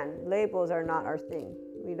 because again, labels are not our thing.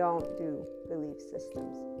 We don't do belief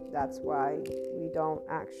systems. That's why we don't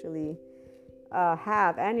actually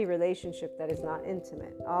have any relationship that is not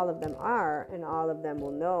intimate. All of them are, and all of them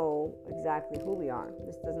will know exactly who we are.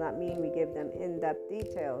 This does not mean we give them in-depth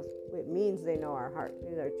details. It means they know our heart.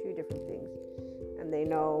 These are two different things. And they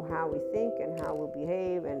know how we think and how we'll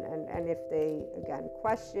behave. And if they, again,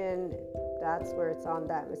 question, that's where it's on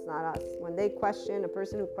them. It's not us. When they question, a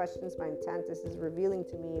person who questions my intent, this is revealing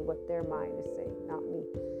to me what their mind is saying, not me.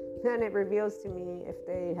 And it reveals to me if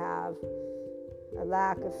they have a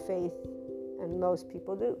lack of faith And most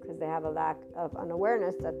people do, because they have a lack of an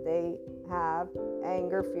awareness that they have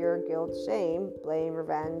anger, fear, guilt, shame, blame,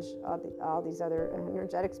 revenge, all these other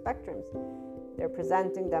energetic spectrums. They're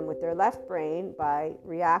presenting them with their left brain by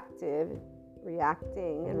reacting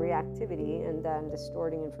and reactivity, and then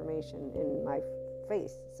distorting information in my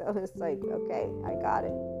face. So it's like, okay, I got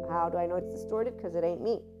it. How do I know it's distorted? Because it ain't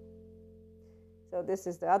me. So this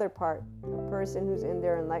is the other part. A person who's in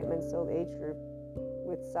their enlightenment soul age group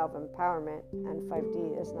with self-empowerment and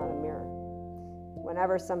 5D is not a mirror.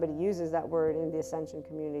 Whenever somebody uses that word in the ascension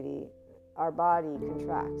community, our body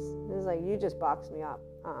contracts. It's like, you just boxed me up.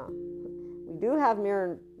 We do have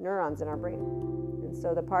mirror neurons in our brain. And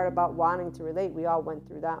so the part about wanting to relate, we all went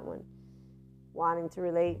through that one. Wanting to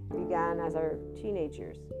relate began as our teenage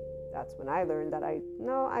years. That's when I learned that I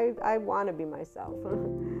want to be myself.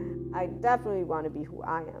 I definitely want to be who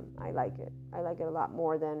I am. I like it. I like it a lot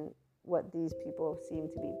more than what these people seem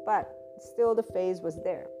to be. But still, the phase was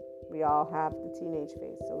there. We all have the teenage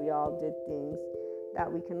phase. So we all did things that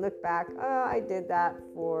we can look back. Oh, I did that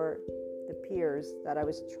for the peers that I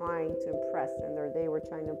was trying to impress, and they were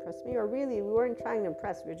trying to impress me. Or really, we weren't trying to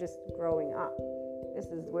impress. We were just growing up. This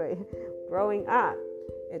is the way growing up.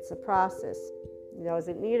 It's a process. Does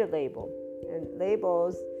it need a label? And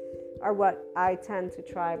labels are what I tend to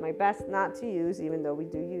try my best not to use, even though we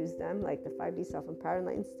do use them, like the 5D self-empowered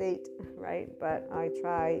enlightened state, right? But I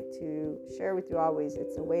try to share with you always.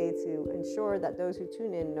 It's a way to ensure that those who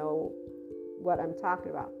tune in know what I'm talking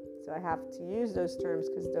about. So I have to use those terms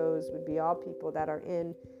because those would be all people that are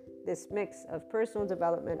in this mix of personal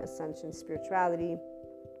development, ascension, spirituality,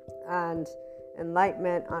 and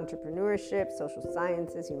enlightenment, entrepreneurship, social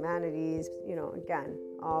sciences, humanities, again,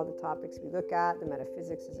 all the topics we look at, the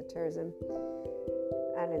metaphysics, esotericism,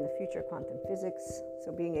 and in the future, quantum physics.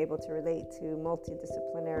 So being able to relate to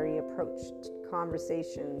multidisciplinary approach to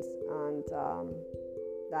conversations, and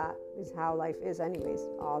that is how life is anyways,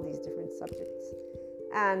 all these different subjects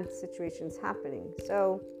and situations happening.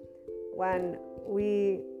 So when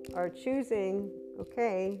we are choosing,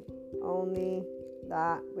 only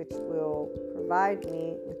that which will provide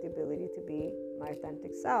me with the ability to be my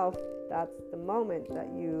authentic self, that's the moment that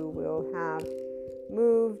you will have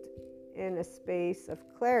moved in a space of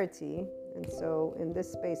clarity. And so in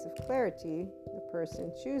this space of clarity, the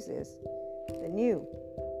person chooses the new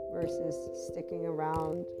versus sticking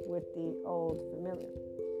around with the old familiar.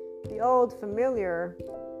 The old familiar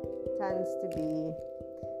tends to be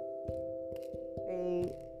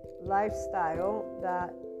a lifestyle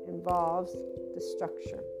that involves the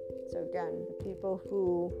structure. So again, the people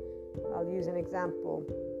who, I'll use an example,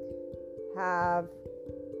 have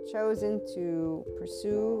chosen to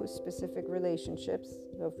pursue specific relationships,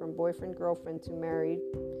 so from boyfriend, girlfriend to married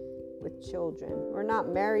with children, or not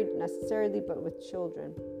married necessarily, but with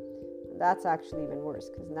children. And that's actually even worse,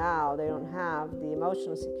 because now they don't have the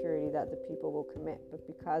emotional security that the people will commit. But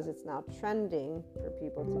because it's now trending for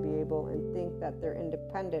people to be able and think that they're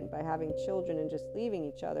independent by having children and just leaving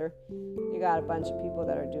each other, you got a bunch of people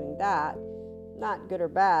that are doing that. Not good or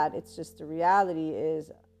bad, it's just the reality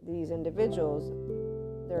is these individuals,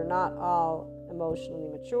 they're not all emotionally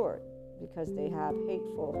mature because they have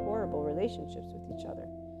hateful, horrible relationships with each other.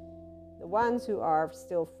 The ones who are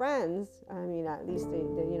still friends, at least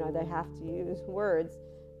they have to use words.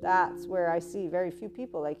 That's where I see very few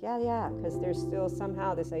people like, because there's still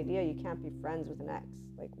somehow this idea you can't be friends with an ex.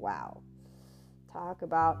 Like, wow. Talk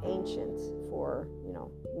about ancient for,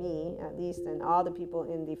 me at least, and all the people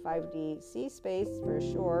in the 5D C space for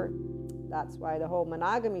sure. That's why the whole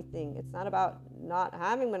monogamy thing, it's not about not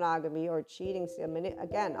having monogamy or cheating.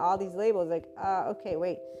 Again, all these labels, like,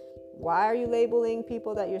 wait. Why are you labeling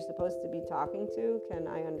people that you're supposed to be talking to? Can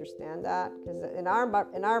I understand that? Because in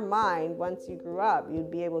our mind, once you grew up, you'd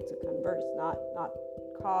be able to converse, not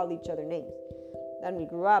call each other names. Then we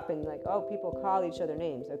grew up and people call each other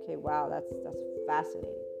names. Okay, wow, that's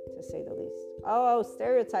fascinating to say the least. Oh,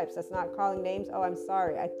 stereotypes. That's not calling names. Oh, I'm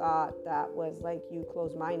sorry. I thought that was like you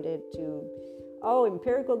closed-minded to. Oh,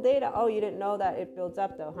 empirical data. Oh, you didn't know that it builds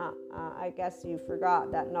up though, huh? I guess you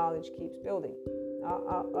forgot that knowledge keeps building.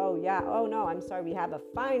 Yeah. Oh, no, I'm sorry. We have a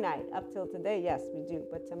finite up till today. Yes, we do.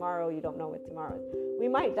 But tomorrow, you don't know what tomorrow is. We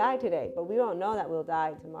might die today, but we don't know that we'll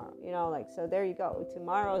die tomorrow. So there you go.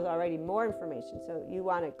 Tomorrow is already more information. So you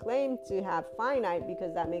want to claim to have finite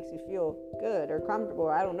because that makes you feel good or comfortable.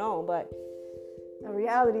 I don't know. But the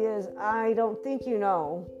reality is, I don't think you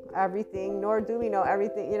know. everything, nor do we know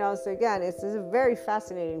everything, so again, it's very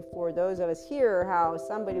fascinating for those of us here how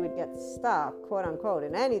somebody would get stuck, quote unquote,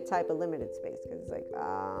 in any type of limited space, because it's like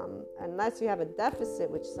unless you have a deficit,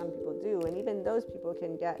 which some people do, and even those people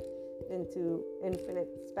can get into infinite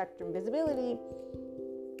spectrum visibility.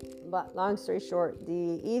 But long story short,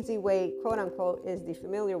 the easy way, quote unquote, is the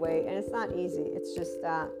familiar way, and it's not easy. It's just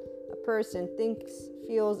that a person thinks,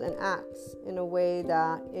 feels, and acts in a way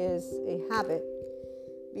that is a habit,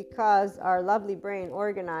 because our lovely brain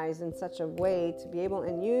organized in such a way to be able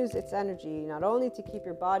and use its energy not only to keep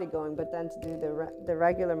your body going, but then to do the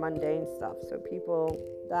regular mundane stuff. So people,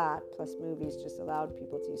 that plus movies just allowed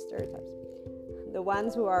people to use stereotypes. The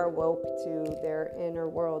ones who are woke to their inner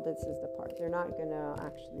world, this is the part, they're not going to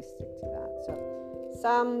actually stick to that. So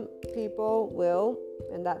some people will,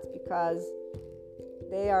 and that's because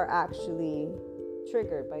they are actually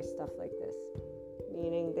triggered by stuff like this,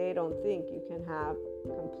 meaning they don't think you can have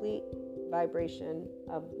complete vibration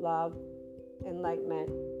of love, enlightenment,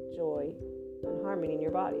 joy, and harmony in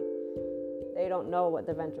your body. They don't know what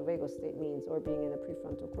the ventral vagal state means, or being in the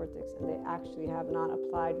prefrontal cortex, and they actually have not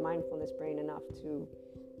applied mindfulness brain enough to,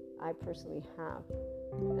 I personally have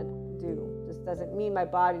and do. This doesn't mean my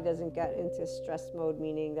body doesn't get into stress mode,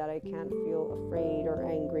 meaning that I can't feel afraid or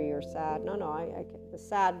angry or sad. No, I can. The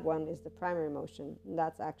sad one is the primary emotion, and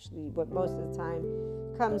that's actually what most of the time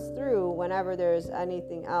comes through. Whenever there's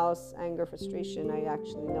anything else, anger, frustration, I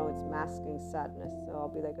actually know it's masking sadness. So I'll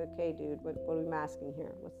be like, okay, dude, what are we masking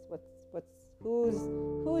here?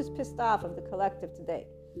 Who's pissed off of the collective today?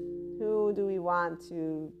 Who do we want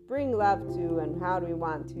to bring love to, and how do we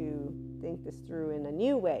want to think this through in a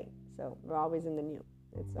new way? So we're always in the new.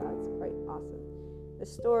 It's quite awesome. The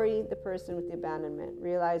story, the person with the abandonment,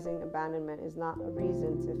 realizing abandonment is not a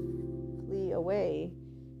reason to flee away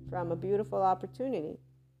from a beautiful opportunity.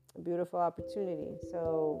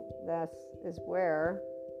 So that is where,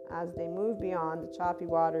 as they move beyond the choppy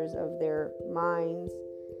waters of their mind's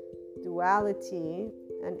duality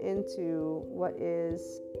and into what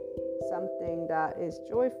is something that is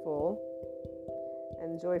joyful,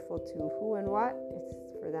 and joyful to who and what, it's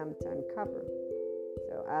for them to uncover.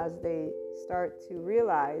 So as they start to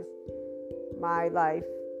realize, my life,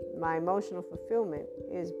 my emotional fulfillment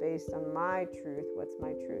is based on my truth. What's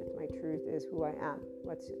my truth? My truth is who I am.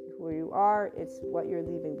 What's who you are, it's what you're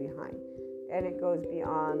leaving behind. And it goes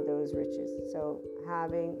beyond those riches. So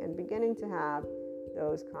having and beginning to have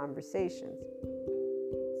those conversations.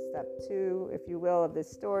 Step 2, if you will, of this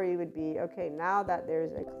story would be, okay, now that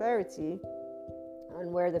there's a clarity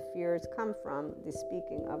on where the fears come from, the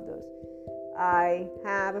speaking of those. I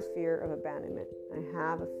have a fear of abandonment. I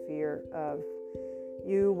have a fear of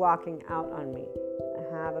you walking out on me.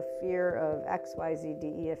 I have a fear of X, Y, Z, D,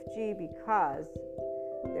 E, F, G because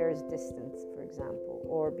there's distance, for example,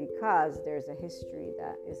 or because there's a history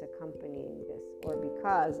that is accompanying this, or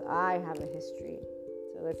because I have a history.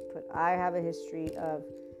 So let's put, I have a history of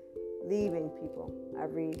leaving people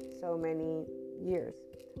every so many years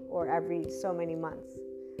or every so many months.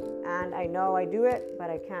 And I know I do it, but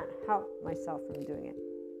I can't help myself from doing it.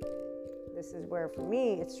 This is where, for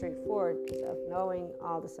me, it's straightforward because of knowing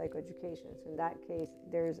all the psychoeducation. So in that case,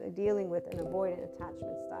 there's a dealing with an avoidant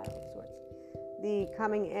attachment style of sorts. The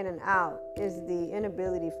coming in and out is the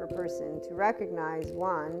inability for a person to recognize,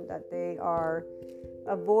 one, that they are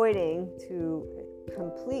avoiding to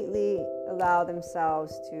completely allow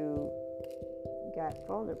themselves to get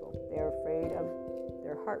vulnerable. They're afraid of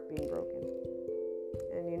their heart being broken.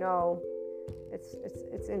 And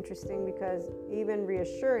it's interesting because even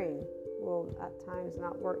reassuring will at times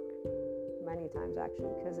not work, many times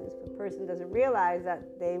actually, because if a person doesn't realize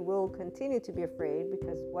that they will continue to be afraid,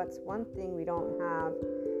 because what's one thing we don't have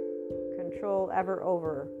control ever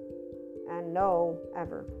over and know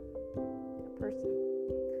ever? A person.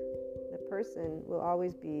 The person will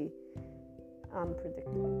always be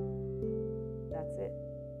unpredictable. That's it.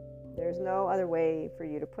 There's no other way for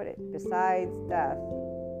you to put it besides death,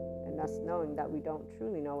 and us knowing that we don't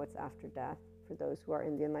truly know what's after death. For those who are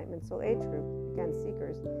in the Enlightenment Soul Age group, again,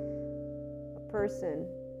 seekers, a person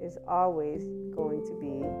is always going to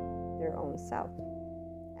be their own self.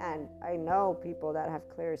 And I know people that have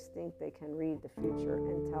clairs think they can read the future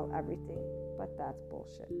and tell everything, but that's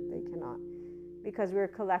bullshit. They cannot. Because we're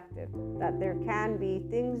collective, that there can be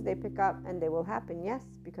things they pick up and they will happen, yes,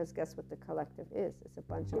 because guess what the collective is? It's a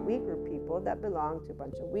bunch of we group people that belong to a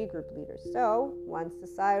bunch of we group leaders. So once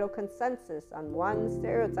societal consensus on one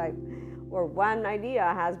stereotype or one idea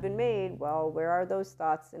has been made, well, where are those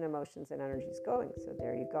thoughts and emotions and energies going? So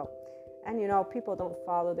there you go. And people don't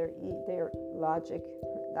follow their logic,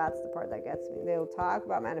 That's the part that gets me. They'll talk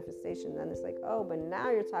about manifestation, then it's like, oh, but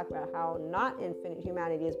now you're talking about how not infinite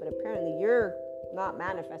humanity is, but apparently you're not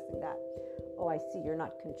manifesting that. Oh, I see, you're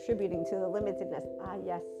not contributing to the limitedness.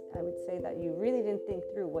 Yes, I would say that you really didn't think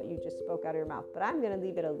through what you just spoke out of your mouth, but I'm going to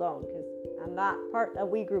leave it alone because I'm not part of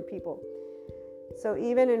we group people. So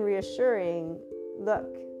even in reassuring,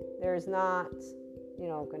 look, there's not,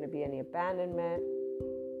 going to be any abandonment.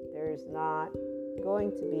 There's not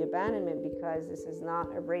going to be abandonment because this is not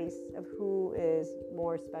a race of who is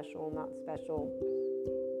more special, not special.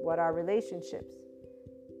 What are relationships?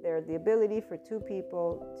 They're the ability for two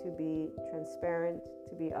people to be transparent,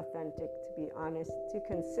 to be authentic, to be honest, to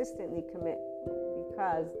consistently commit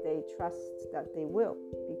because they trust that they will,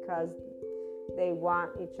 because they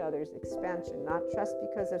want each other's expansion, not trust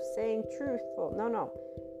because of saying truthful. No.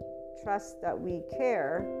 Trust that we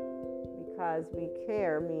care because we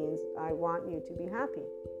care means I want you to be happy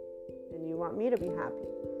and you want me to be happy.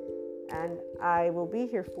 And I will be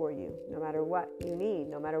here for you no matter what you need,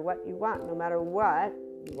 no matter what you want, no matter what.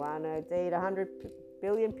 You want to date 100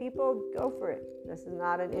 billion people? Go for it. This is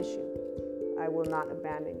not an issue. I will not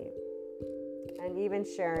abandon you. And even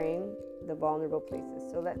sharing the vulnerable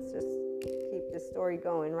places. So let's just keep this story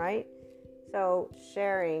going, right? So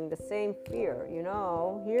sharing the same fear,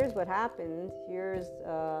 here's what happened. Here's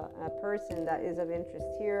a person that is of interest.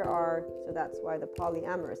 So that's why the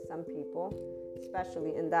polyamorous, some people,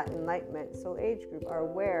 especially in that enlightenment soul age group, are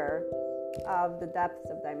aware of the depths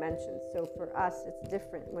of dimensions. So for us, it's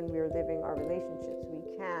different when we're living our relationships.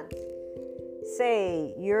 We can't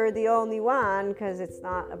say you're the only one because it's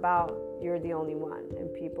not about you're the only one.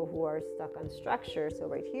 And people who are stuck on structure, so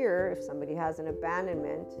right here, if somebody has an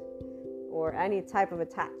abandonment or any type of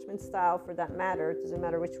attachment style for that matter, it doesn't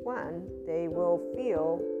matter which one, they will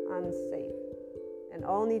feel unsafe. And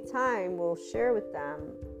only time will share with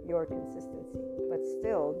them your consistency. But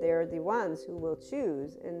still, they're the ones who will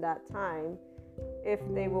choose in that time if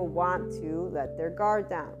they will want to let their guard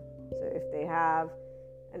down. So if they have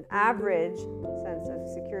an average sense of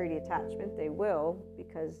security attachment, they will,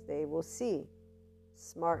 because they will see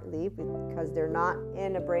smartly, because they're not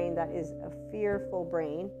in a brain that is a fearful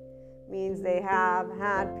brain, means they have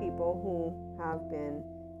had people who have been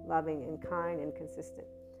loving and kind and consistent.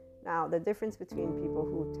 Now, the difference between people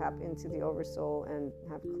who tap into the oversoul and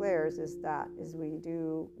have clairs is we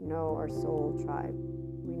do know our soul tribe.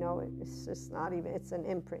 We know it. It's just not even, it's an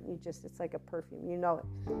imprint. It's like a perfume. You know it.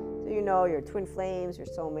 So you know your twin flames, your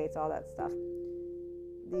soulmates, all that stuff.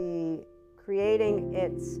 The creating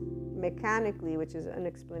it mechanically, which is an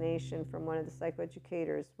explanation from one of the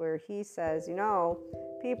psychoeducators, where he says,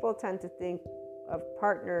 people tend to think of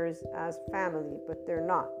partners as family, but they're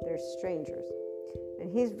not. They're strangers.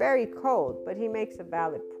 And he's very cold, but he makes a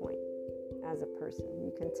valid point as a person.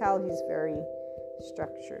 You can tell he's very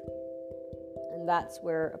structured. And that's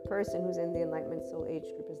where a person who's in the Enlightenment Soul Age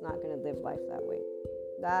group is not going to live life that way.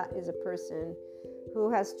 That is a person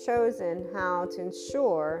who has chosen how to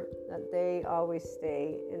ensure that they always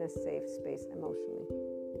stay in a safe space emotionally.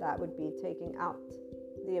 That would be taking out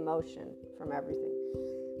the emotion from everything.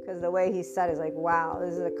 Because the way he said is like, wow,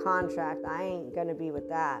 this is a contract. I ain't going to be with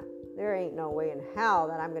that. There ain't no way in hell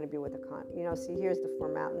that I'm going to be with a see, here's the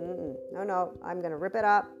format. No, I'm going to rip it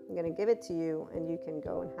up. I'm going to give it to you, and you can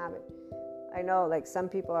go and have it. I know, like, some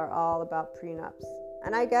people are all about prenups,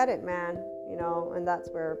 and I get it, man, and that's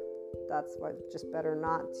why just better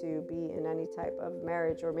not to be in any type of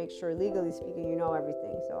marriage, or make sure, legally speaking, you know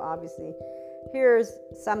everything. So obviously, here's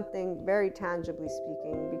something very tangibly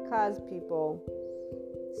speaking, because people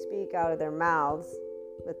speak out of their mouths,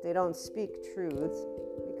 but they don't speak truths,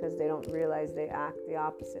 because they don't realize they act the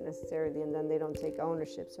opposite necessarily, and then they don't take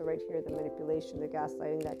ownership. So right here, the manipulation, the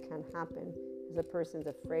gaslighting that can happen is a person's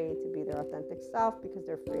afraid to be their authentic self because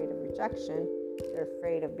they're afraid of rejection, they're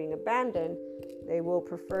afraid of being abandoned. They will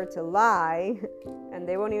prefer to lie, and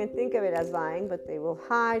they won't even think of it as lying, but they will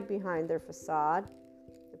hide behind their facade.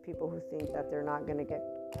 The people who think that they're not going to get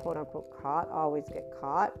quote-unquote caught always get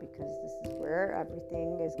caught, because this is where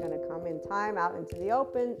everything is going to come in time out into the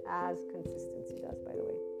open, as consistency does, by the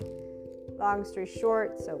way. Long story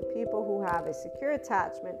short, so people who have a secure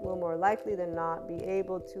attachment will more likely than not be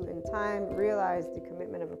able to in time realize the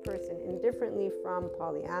commitment of a person indifferently from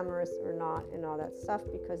polyamorous or not and all that stuff,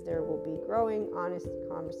 because there will be growing, honest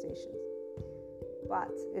conversations. But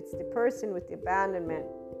it's the person with the abandonment,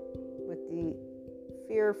 with the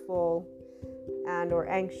fearful and or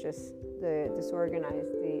anxious, the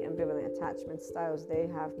disorganized, the ambivalent attachment styles, they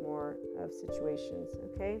have more of situations,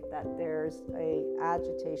 okay, that there's a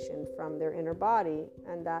agitation from their inner body,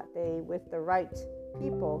 and that they, with the right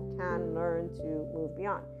people, can learn to move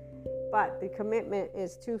beyond. But the commitment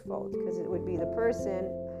is twofold, because it would be the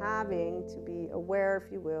person having to be aware,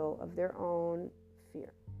 if you will, of their own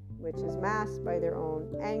fear, which is masked by their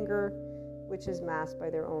own anger, which is masked by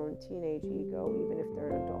their own teenage ego, even if they're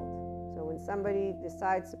an adult. So when somebody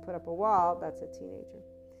decides to put up a wall, that's a teenager.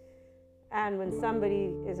 And when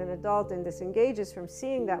somebody is an adult and disengages from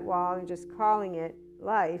seeing that wall and just calling it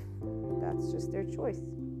life, that's just their choice.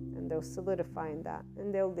 And they'll solidify in that.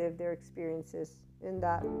 And they'll live their experiences in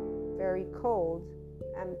that very cold,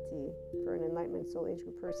 empty, for an enlightenment soul age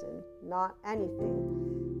group person, not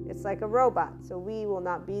anything. It's like a robot. So we will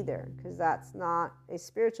not be there, because that's not a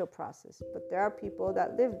spiritual process. But there are people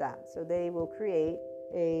that live that. So they will create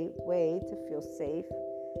a way to feel safe.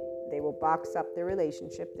 They will box up their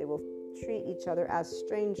relationship. They will treat each other as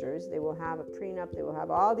strangers. They will have a prenup. They will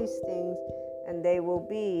have all these things, and they will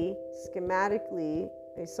be schematically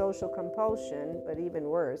a social compulsion, but even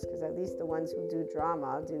worse, because at least the ones who do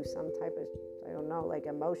drama do some type of, I don't know, like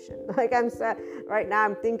emotion. Like right now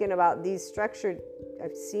I'm thinking about these structured,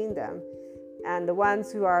 I've seen them, and the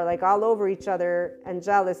ones who are like all over each other and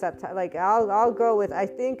jealous like I'll go with, I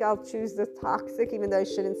think I'll choose the toxic, even though I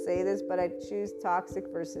shouldn't say this, but I choose toxic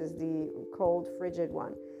versus the cold, frigid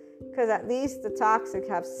one. Because at least the toxic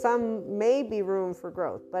have some maybe room for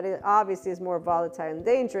growth, but it obviously is more volatile and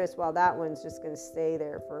dangerous, while that one's just going to stay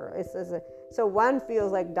there so one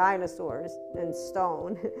feels like dinosaurs and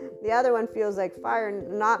stone. The other one feels like fire,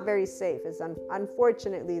 not very safe. It's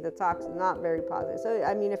unfortunately the toxic, not very positive. So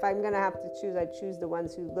I mean, if I'm going to have to choose, I choose the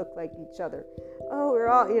ones who look like each other. Oh, we're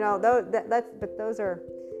all, but those are,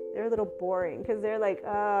 they're a little boring, because they're like,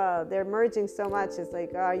 they're merging so much. It's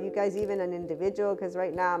like, are you guys even an individual? Because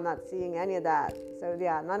right now I'm not seeing any of that. So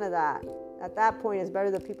yeah, none of that. At that point, it's better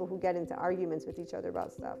the people who get into arguments with each other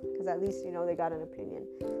about stuff, because at least, they got an opinion.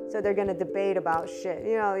 So they're going to debate about shit,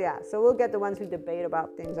 yeah. So we'll get the ones who debate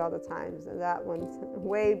about things all the time. So that one's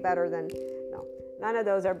way better than, no, none of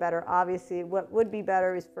those are better. Obviously, what would be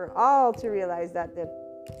better is for all to realize that the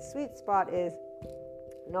sweet spot is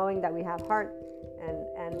knowing that we have heart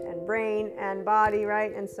and brain and body,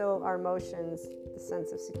 right? And so our emotions, the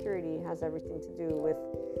sense of security, has everything to do with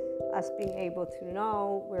us being able to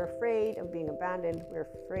know we're afraid of being abandoned, we're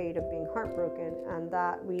afraid of being heartbroken, and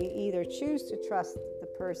that we either choose to trust the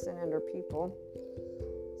person and or people.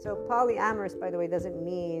 So polyamorous, by the way, doesn't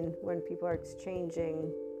mean when people are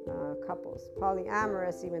exchanging couples.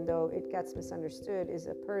 Polyamorous, even though it gets misunderstood, is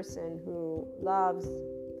a person who loves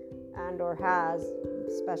and or has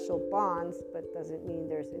special bonds, but doesn't mean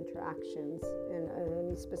there's interactions in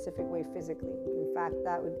a specific way physically. In fact,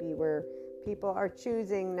 that would be where people are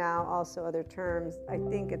choosing now also other terms. I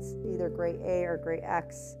think it's either grade A or grade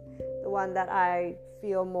X. The one that I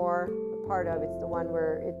feel more a part of, it's the one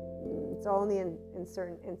where it's only in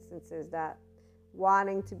certain instances that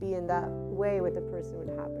wanting to be in that way with a person would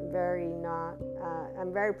happen.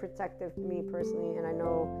 I'm very protective, me personally, and I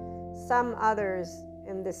know some others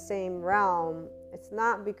in the same realm. It's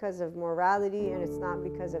not because of morality, and it's not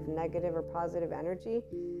because of negative or positive energy.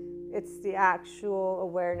 It's the actual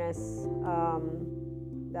awareness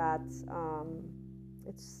that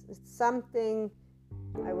it's something.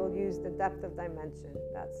 I will use the depth of dimension.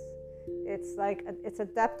 It's a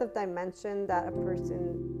depth of dimension that a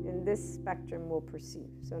person in this spectrum will perceive.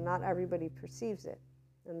 So not everybody perceives it,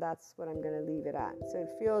 and that's what I'm going to leave it at. So it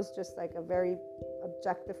feels just like a very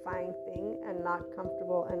objectifying thing, and not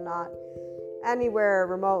comfortable, and not anywhere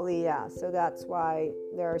remotely, so that's why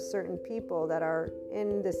there are certain people that are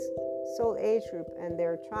in this soul age group, and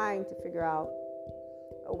they're trying to figure out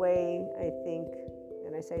a way, I think,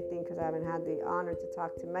 and I say think because I haven't had the honor to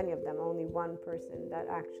talk to many of them, only one person that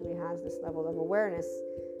actually has this level of awareness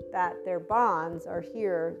that their bonds are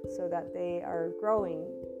here so that they are growing.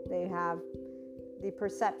 They have the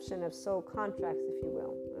perception of soul contracts, if you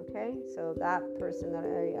will. Okay, so that person that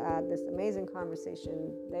I had this amazing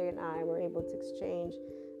conversation, they and I were able to exchange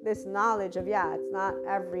this knowledge of, it's not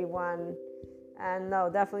everyone, and no,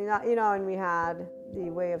 definitely not, and we had the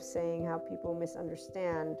way of saying how people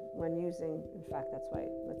misunderstand when using, in fact, that's why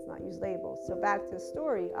let's not use labels. So back to the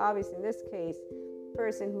story, obviously in this case, the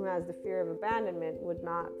person who has the fear of abandonment would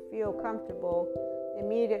not feel comfortable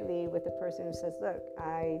immediately with the person who says, look,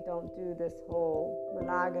 I don't do this whole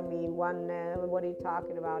monogamy, oneness, what are you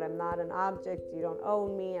talking about? I'm not an object, you don't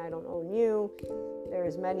own me, I don't own you.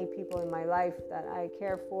 There's many people in my life that I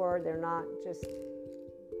care for, they're not just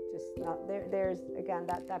not there. There's again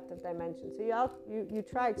that depth of dimension. So you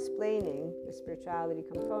try explaining the spirituality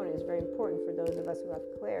component is very important for those of us who have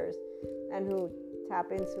clairs and who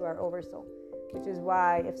tap into our oversoul, which is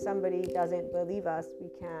why if somebody doesn't believe us, we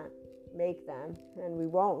can't make them, and we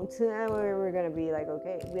won't. We're going to be like,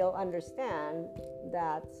 okay, we'll understand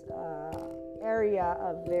that area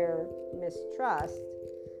of their mistrust.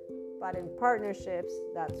 But in partnerships,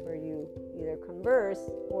 that's where you either converse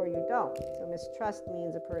or you don't. So mistrust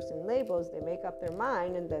means a person labels, they make up their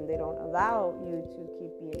mind, and then they don't allow you to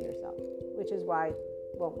keep being yourself, which is why it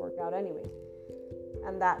won't work out anyways.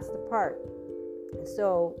 And that's the part.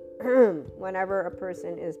 So whenever a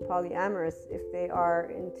person is polyamorous, if they are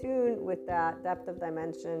in tune with that depth of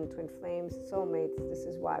dimension, twin flames, soulmates, this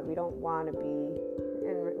is why we don't want to be,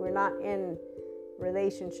 and we're not in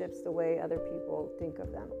relationships the way other people think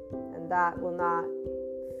of them. And that will not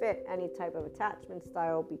fit any type of attachment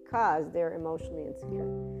style because they're emotionally insecure.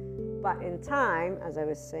 But in time, as I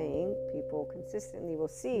was saying, people consistently will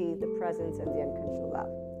see the presence and the unconditional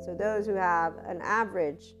love. So those who have an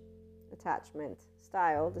average attachment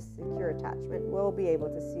style, the secure attachment, will be able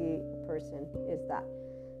to see a person is that.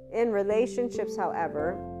 In relationships,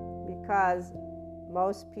 however, because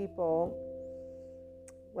most people,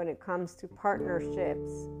 when it comes to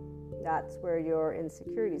partnerships, that's where your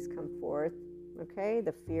insecurities come forth, okay?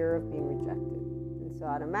 The fear of being rejected. And so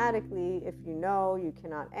automatically, if you know you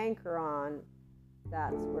cannot anchor on,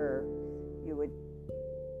 that's where you would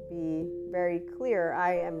be very clear.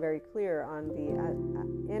 I am very clear on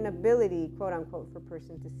the inability, quote unquote, for a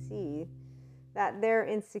person to see that their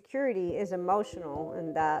insecurity is emotional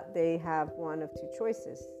and that they have one of two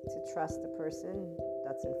choices: to trust the person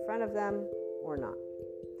that's in front of them or not.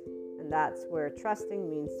 And that's where trusting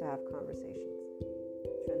means to have conversations.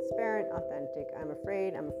 Transparent, authentic, I'm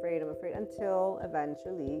afraid, until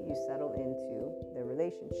eventually you settle into the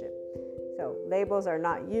relationship. So labels are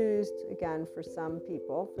not used, again, for some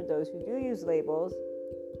people. For those who do use labels,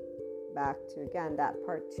 back to, again, that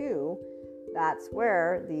part 2, that's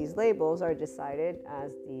where these labels are decided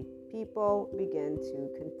as the people begin to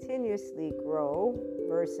continuously grow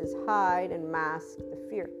versus hide and mask the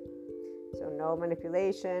fear. So no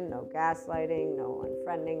manipulation, no gaslighting, no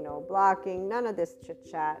unfriending, no blocking, none of this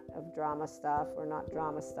chit-chat of drama stuff or not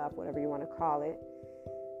drama stuff, whatever you want to call it.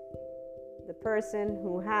 The person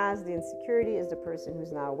who has the insecurity is the person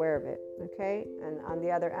who's now aware of it, okay? And on the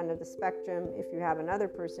other end of the spectrum, if you have another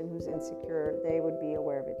person who's insecure, they would be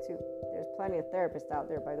aware of it too. There's plenty of therapists out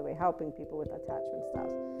there, by the way, helping people with attachment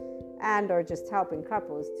styles, and or just helping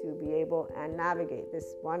couples to be able and navigate.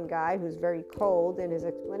 This one guy who's very cold in his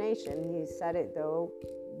explanation, he said it though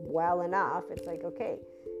well enough. It's like, okay,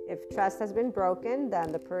 if trust has been broken,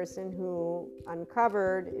 then the person who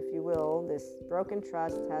uncovered, if you will, this broken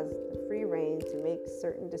trust has the free reign to make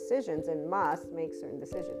certain decisions and must make certain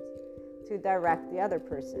decisions to direct the other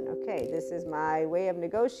person. Okay, this is my way of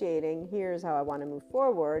negotiating. Here's how I want to move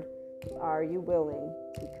forward. Are you willing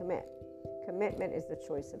to commit? Commitment is the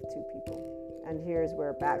choice of two people. And here's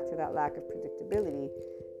where, back to that lack of predictability,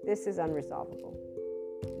 this is unresolvable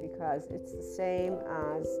because it's the same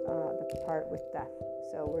as the part with death.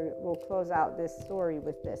 So we'll close out this story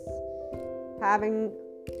with this. Having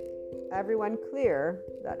everyone clear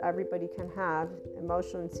that everybody can have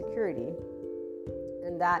emotional insecurity,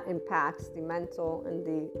 and that impacts the mental and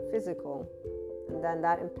the physical, and then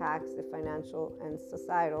that impacts the financial and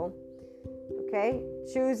societal. Okay?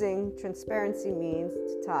 Choosing transparency means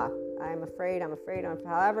to talk. I'm afraid,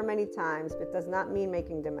 however many times, but it does not mean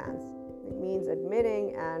making demands. It means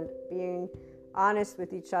admitting and being honest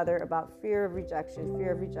with each other about fear of rejection,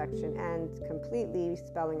 and completely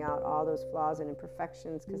spelling out all those flaws and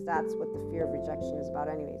imperfections, because that's what the fear of rejection is about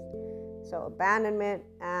anyways. So abandonment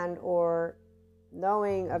and or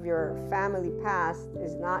knowing of your family past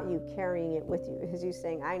is not you carrying it with you. It is you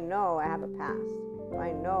saying, I know I have a past.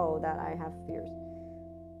 I know that I have fears.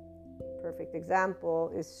 Perfect example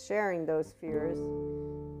is sharing those fears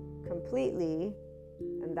completely,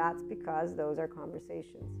 and that's because those are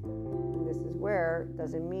conversations. And this is where it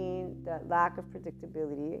doesn't mean that lack of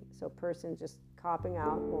predictability, so person just copping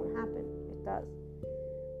out won't happen. It does.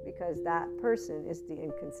 Because that person is the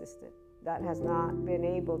inconsistent that has not been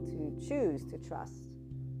able to choose to trust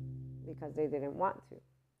because they didn't want to.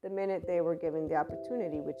 The minute they were given the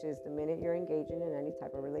opportunity, which is the minute you're engaging in any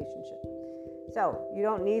type of relationship. So you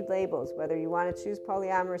don't need labels. Whether you want to choose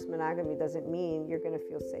polyamorous monogamy doesn't mean you're going to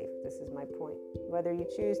feel safe. This is my point. Whether you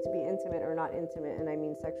choose to be intimate or not intimate, and I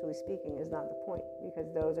mean sexually speaking, is not the point,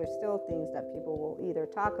 because those are still things that people will either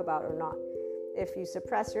talk about or not. If you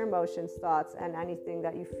suppress your emotions, thoughts, and anything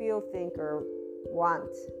that you feel, think, or want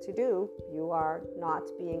to do, you are not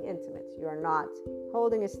being intimate. You are not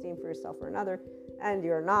holding esteem for yourself or another, and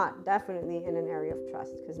you're not definitely in an area of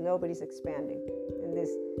trust, because nobody's expanding. In this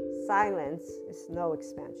silence is no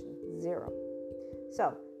expansion, zero.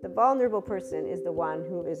 So The vulnerable person is the one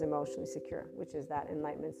who is emotionally secure, which is that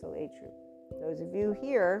Enlightenment Soul Age group. Those of you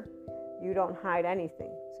here, you don't hide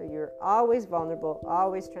anything. So you're always vulnerable,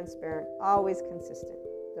 always transparent, always consistent.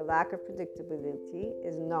 The lack of predictability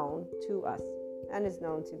is known to us and is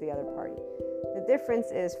known to the other party. The difference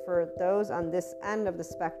is for those on this end of the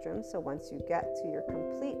spectrum, so once you get to your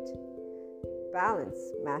complete balance,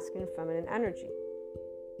 masculine, feminine energy,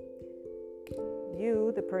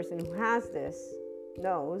 you, the person who has this,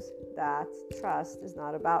 knows that trust is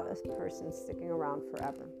not about a person sticking around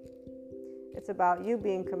forever. It's about you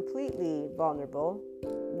being completely vulnerable,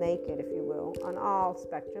 naked, if you will, on all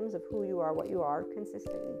spectrums of who you are, what you are,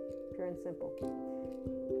 consistently, pure and simple.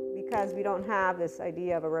 Because we don't have this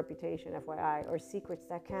idea of a reputation, FYI, or secrets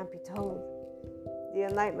that can't be told. The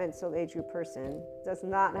Enlightenment Soul Age group person does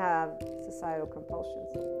not have societal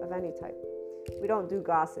compulsions of any type. We don't do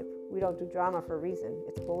gossip. We don't do drama for a reason.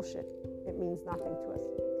 It's bullshit. It means nothing to us.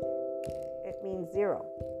 It means zero,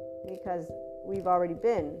 because we've already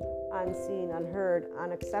been unseen, unheard,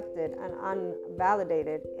 unaccepted, and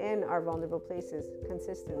unvalidated in our vulnerable places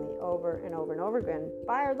consistently over and over and over again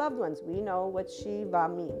by our loved ones. We know what Shiva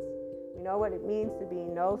means. We know what it means to be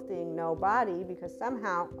no thing, no body, because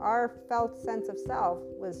somehow our felt sense of self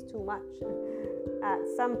was too much at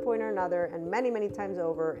some point or another, and many, many times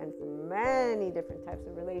over, and for many different types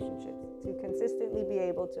of relationships, to consistently be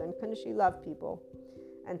able to unconditionally love people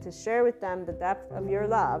and to share with them the depth of your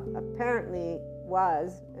love apparently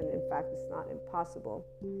was, and in fact it's not impossible,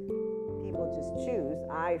 people just choose.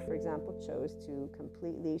 I, for example, chose to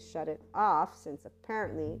completely shut it off, since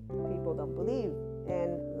apparently people don't believe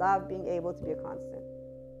in love being able to be a constant.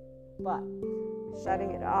 But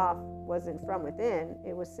shutting it off wasn't from within.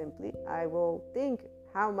 It was simply, I will think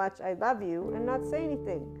how much I love you and not say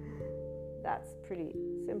anything. That's pretty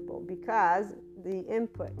simple, because the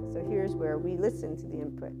input, so here's where we listen to the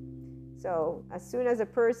input. So as soon as a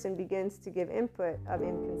person begins to give input of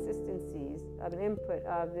inconsistencies, of an input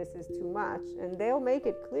of this is too much, and they'll make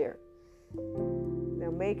it clear.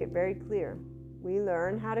 They'll make it very clear. We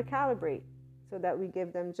learn how to calibrate so that we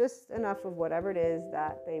give them just enough of whatever it is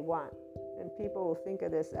that they want. And people will think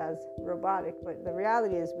of this as robotic, but the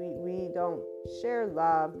reality is we don't share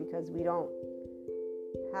love because we don't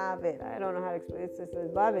have it. I don't know how to explain. It's just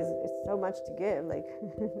love is so much to give. Like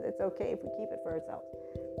it's okay if we keep it for ourselves.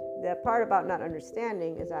 The part about not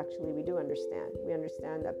understanding is actually we do understand. We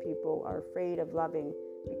understand that people are afraid of loving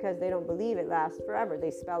because they don't believe it lasts forever.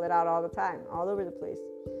 They spell it out all the time, all over the place.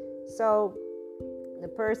 So the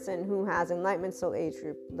person who has Enlightenment Soul Age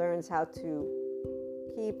group learns how to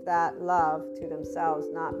keep that love to themselves,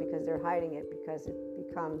 not because they're hiding it, because it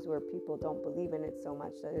becomes where people don't believe in it so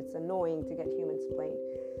much that it's annoying to get humans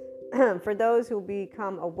blamed. For those who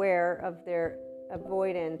become aware of their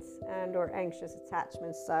avoidance and or anxious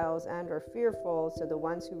attachment styles and or fearful, so the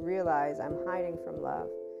ones who realize I'm hiding from love,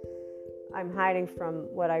 I'm hiding from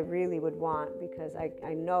what I really would want because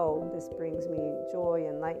I know this brings me joy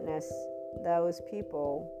and lightness, those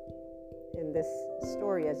people in this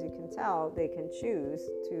story, as you can tell, they can choose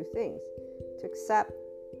two things: to accept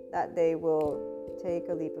that they will take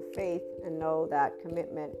a leap of faith and know that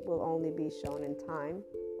commitment will only be shown in time,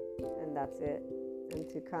 and that's it, and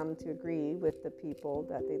to come to agree with the people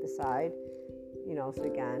that they decide, so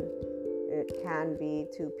again, it can be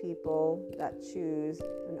two people that choose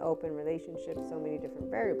an open relationship, so many different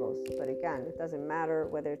variables, but again, it doesn't matter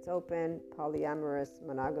whether it's open, polyamorous,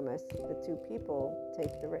 monogamous, the two people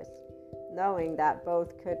take the risk, knowing that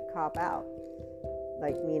both could cop out,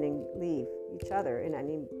 like meaning leave each other in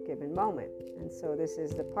any given moment. And so this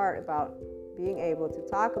is the part about being able to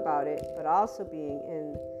talk about it, but also being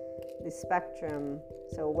in the spectrum.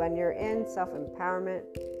 So when you're in self-empowerment,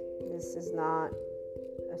 this is not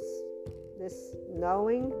this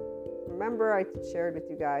knowing. Remember, I shared with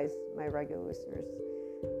you guys, my regular listeners,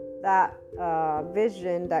 that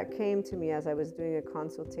vision that came to me as I was doing a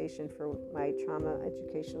consultation for my trauma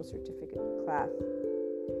educational certificate class.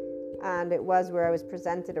 And it was where I was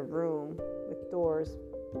presented a room with doors,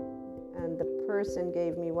 and the person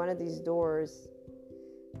gave me one of these doors,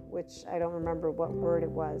 which I don't remember what word it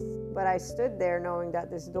was, but I stood there knowing that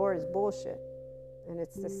this door is bullshit, and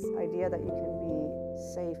it's this idea that you can be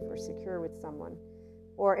safe or secure with someone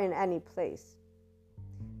or in any place.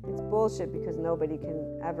 It's bullshit because nobody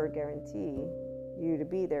can ever guarantee you to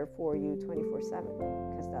be there for you 24/7,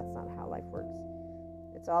 because that's not how life works.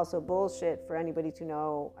 It's also bullshit for anybody to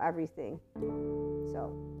know everything.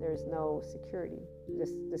 So there's no security.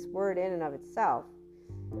 This word in and of itself,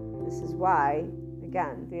 this is why,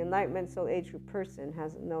 again, the Enlightenment Soul Age group person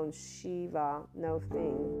has known Shiva, no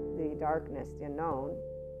thing, the darkness, the unknown,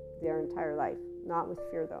 their entire life. not with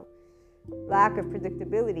fear though. Lack of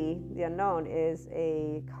predictability, the unknown, is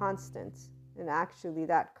a constant. And actually,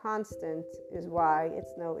 that constant is why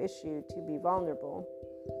it's no issue to be vulnerable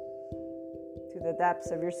to the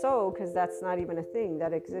depths of your soul, because that's not even a thing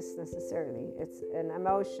that exists necessarily. It's an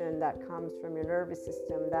emotion that comes from your nervous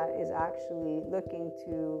system that is actually looking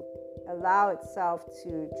to allow itself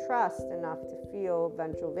to trust enough to feel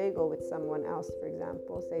ventral vagal with someone else, for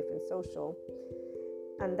example, safe and social,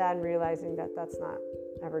 and then realizing that that's not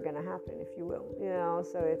ever going to happen, if you will,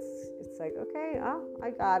 so it's like, okay,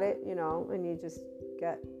 I got it, and you just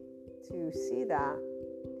get to see that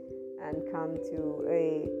and come to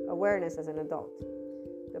a awareness as an adult.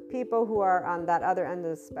 The people who are on that other end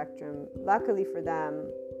of the spectrum, luckily for them,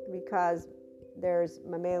 because there's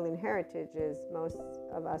mammalian heritages, most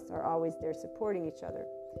of us are always there supporting each other.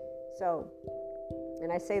 So,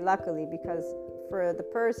 and I say luckily because for the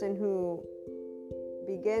person who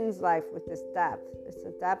begins life with this depth, it's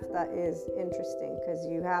a depth that is interesting because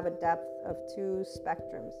you have a depth of two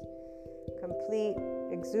spectrums: complete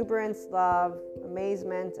exuberance, love,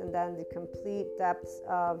 amazement, and then the complete depths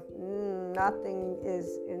of nothing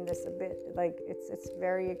is in this a bit, like it's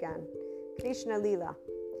very, again, Krishna Lila.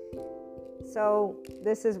 So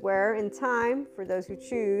this is where in time, for those who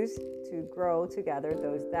choose to grow together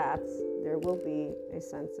those depths, there will be a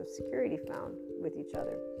sense of security found with each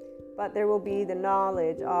other. But there will be the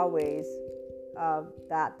knowledge always of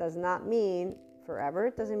that does not mean forever.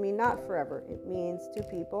 It doesn't mean not forever. It means two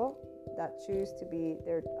people that choose to be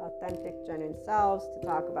their authentic, genuine selves, to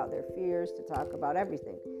talk about their fears, to talk about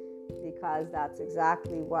everything. Because that's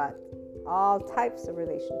exactly what all types of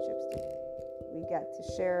relationships do. We get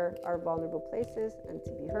to share our vulnerable places and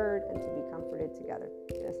to be heard and to be comforted together.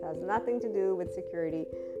 This has nothing to do with security,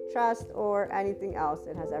 trust, or anything else.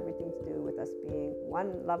 It has everything to do with us being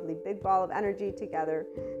one lovely big ball of energy together,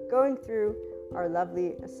 going through our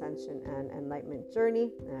lovely ascension and enlightenment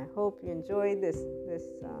journey. And I hope you enjoyed this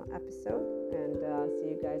episode, and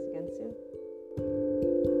see you guys again soon.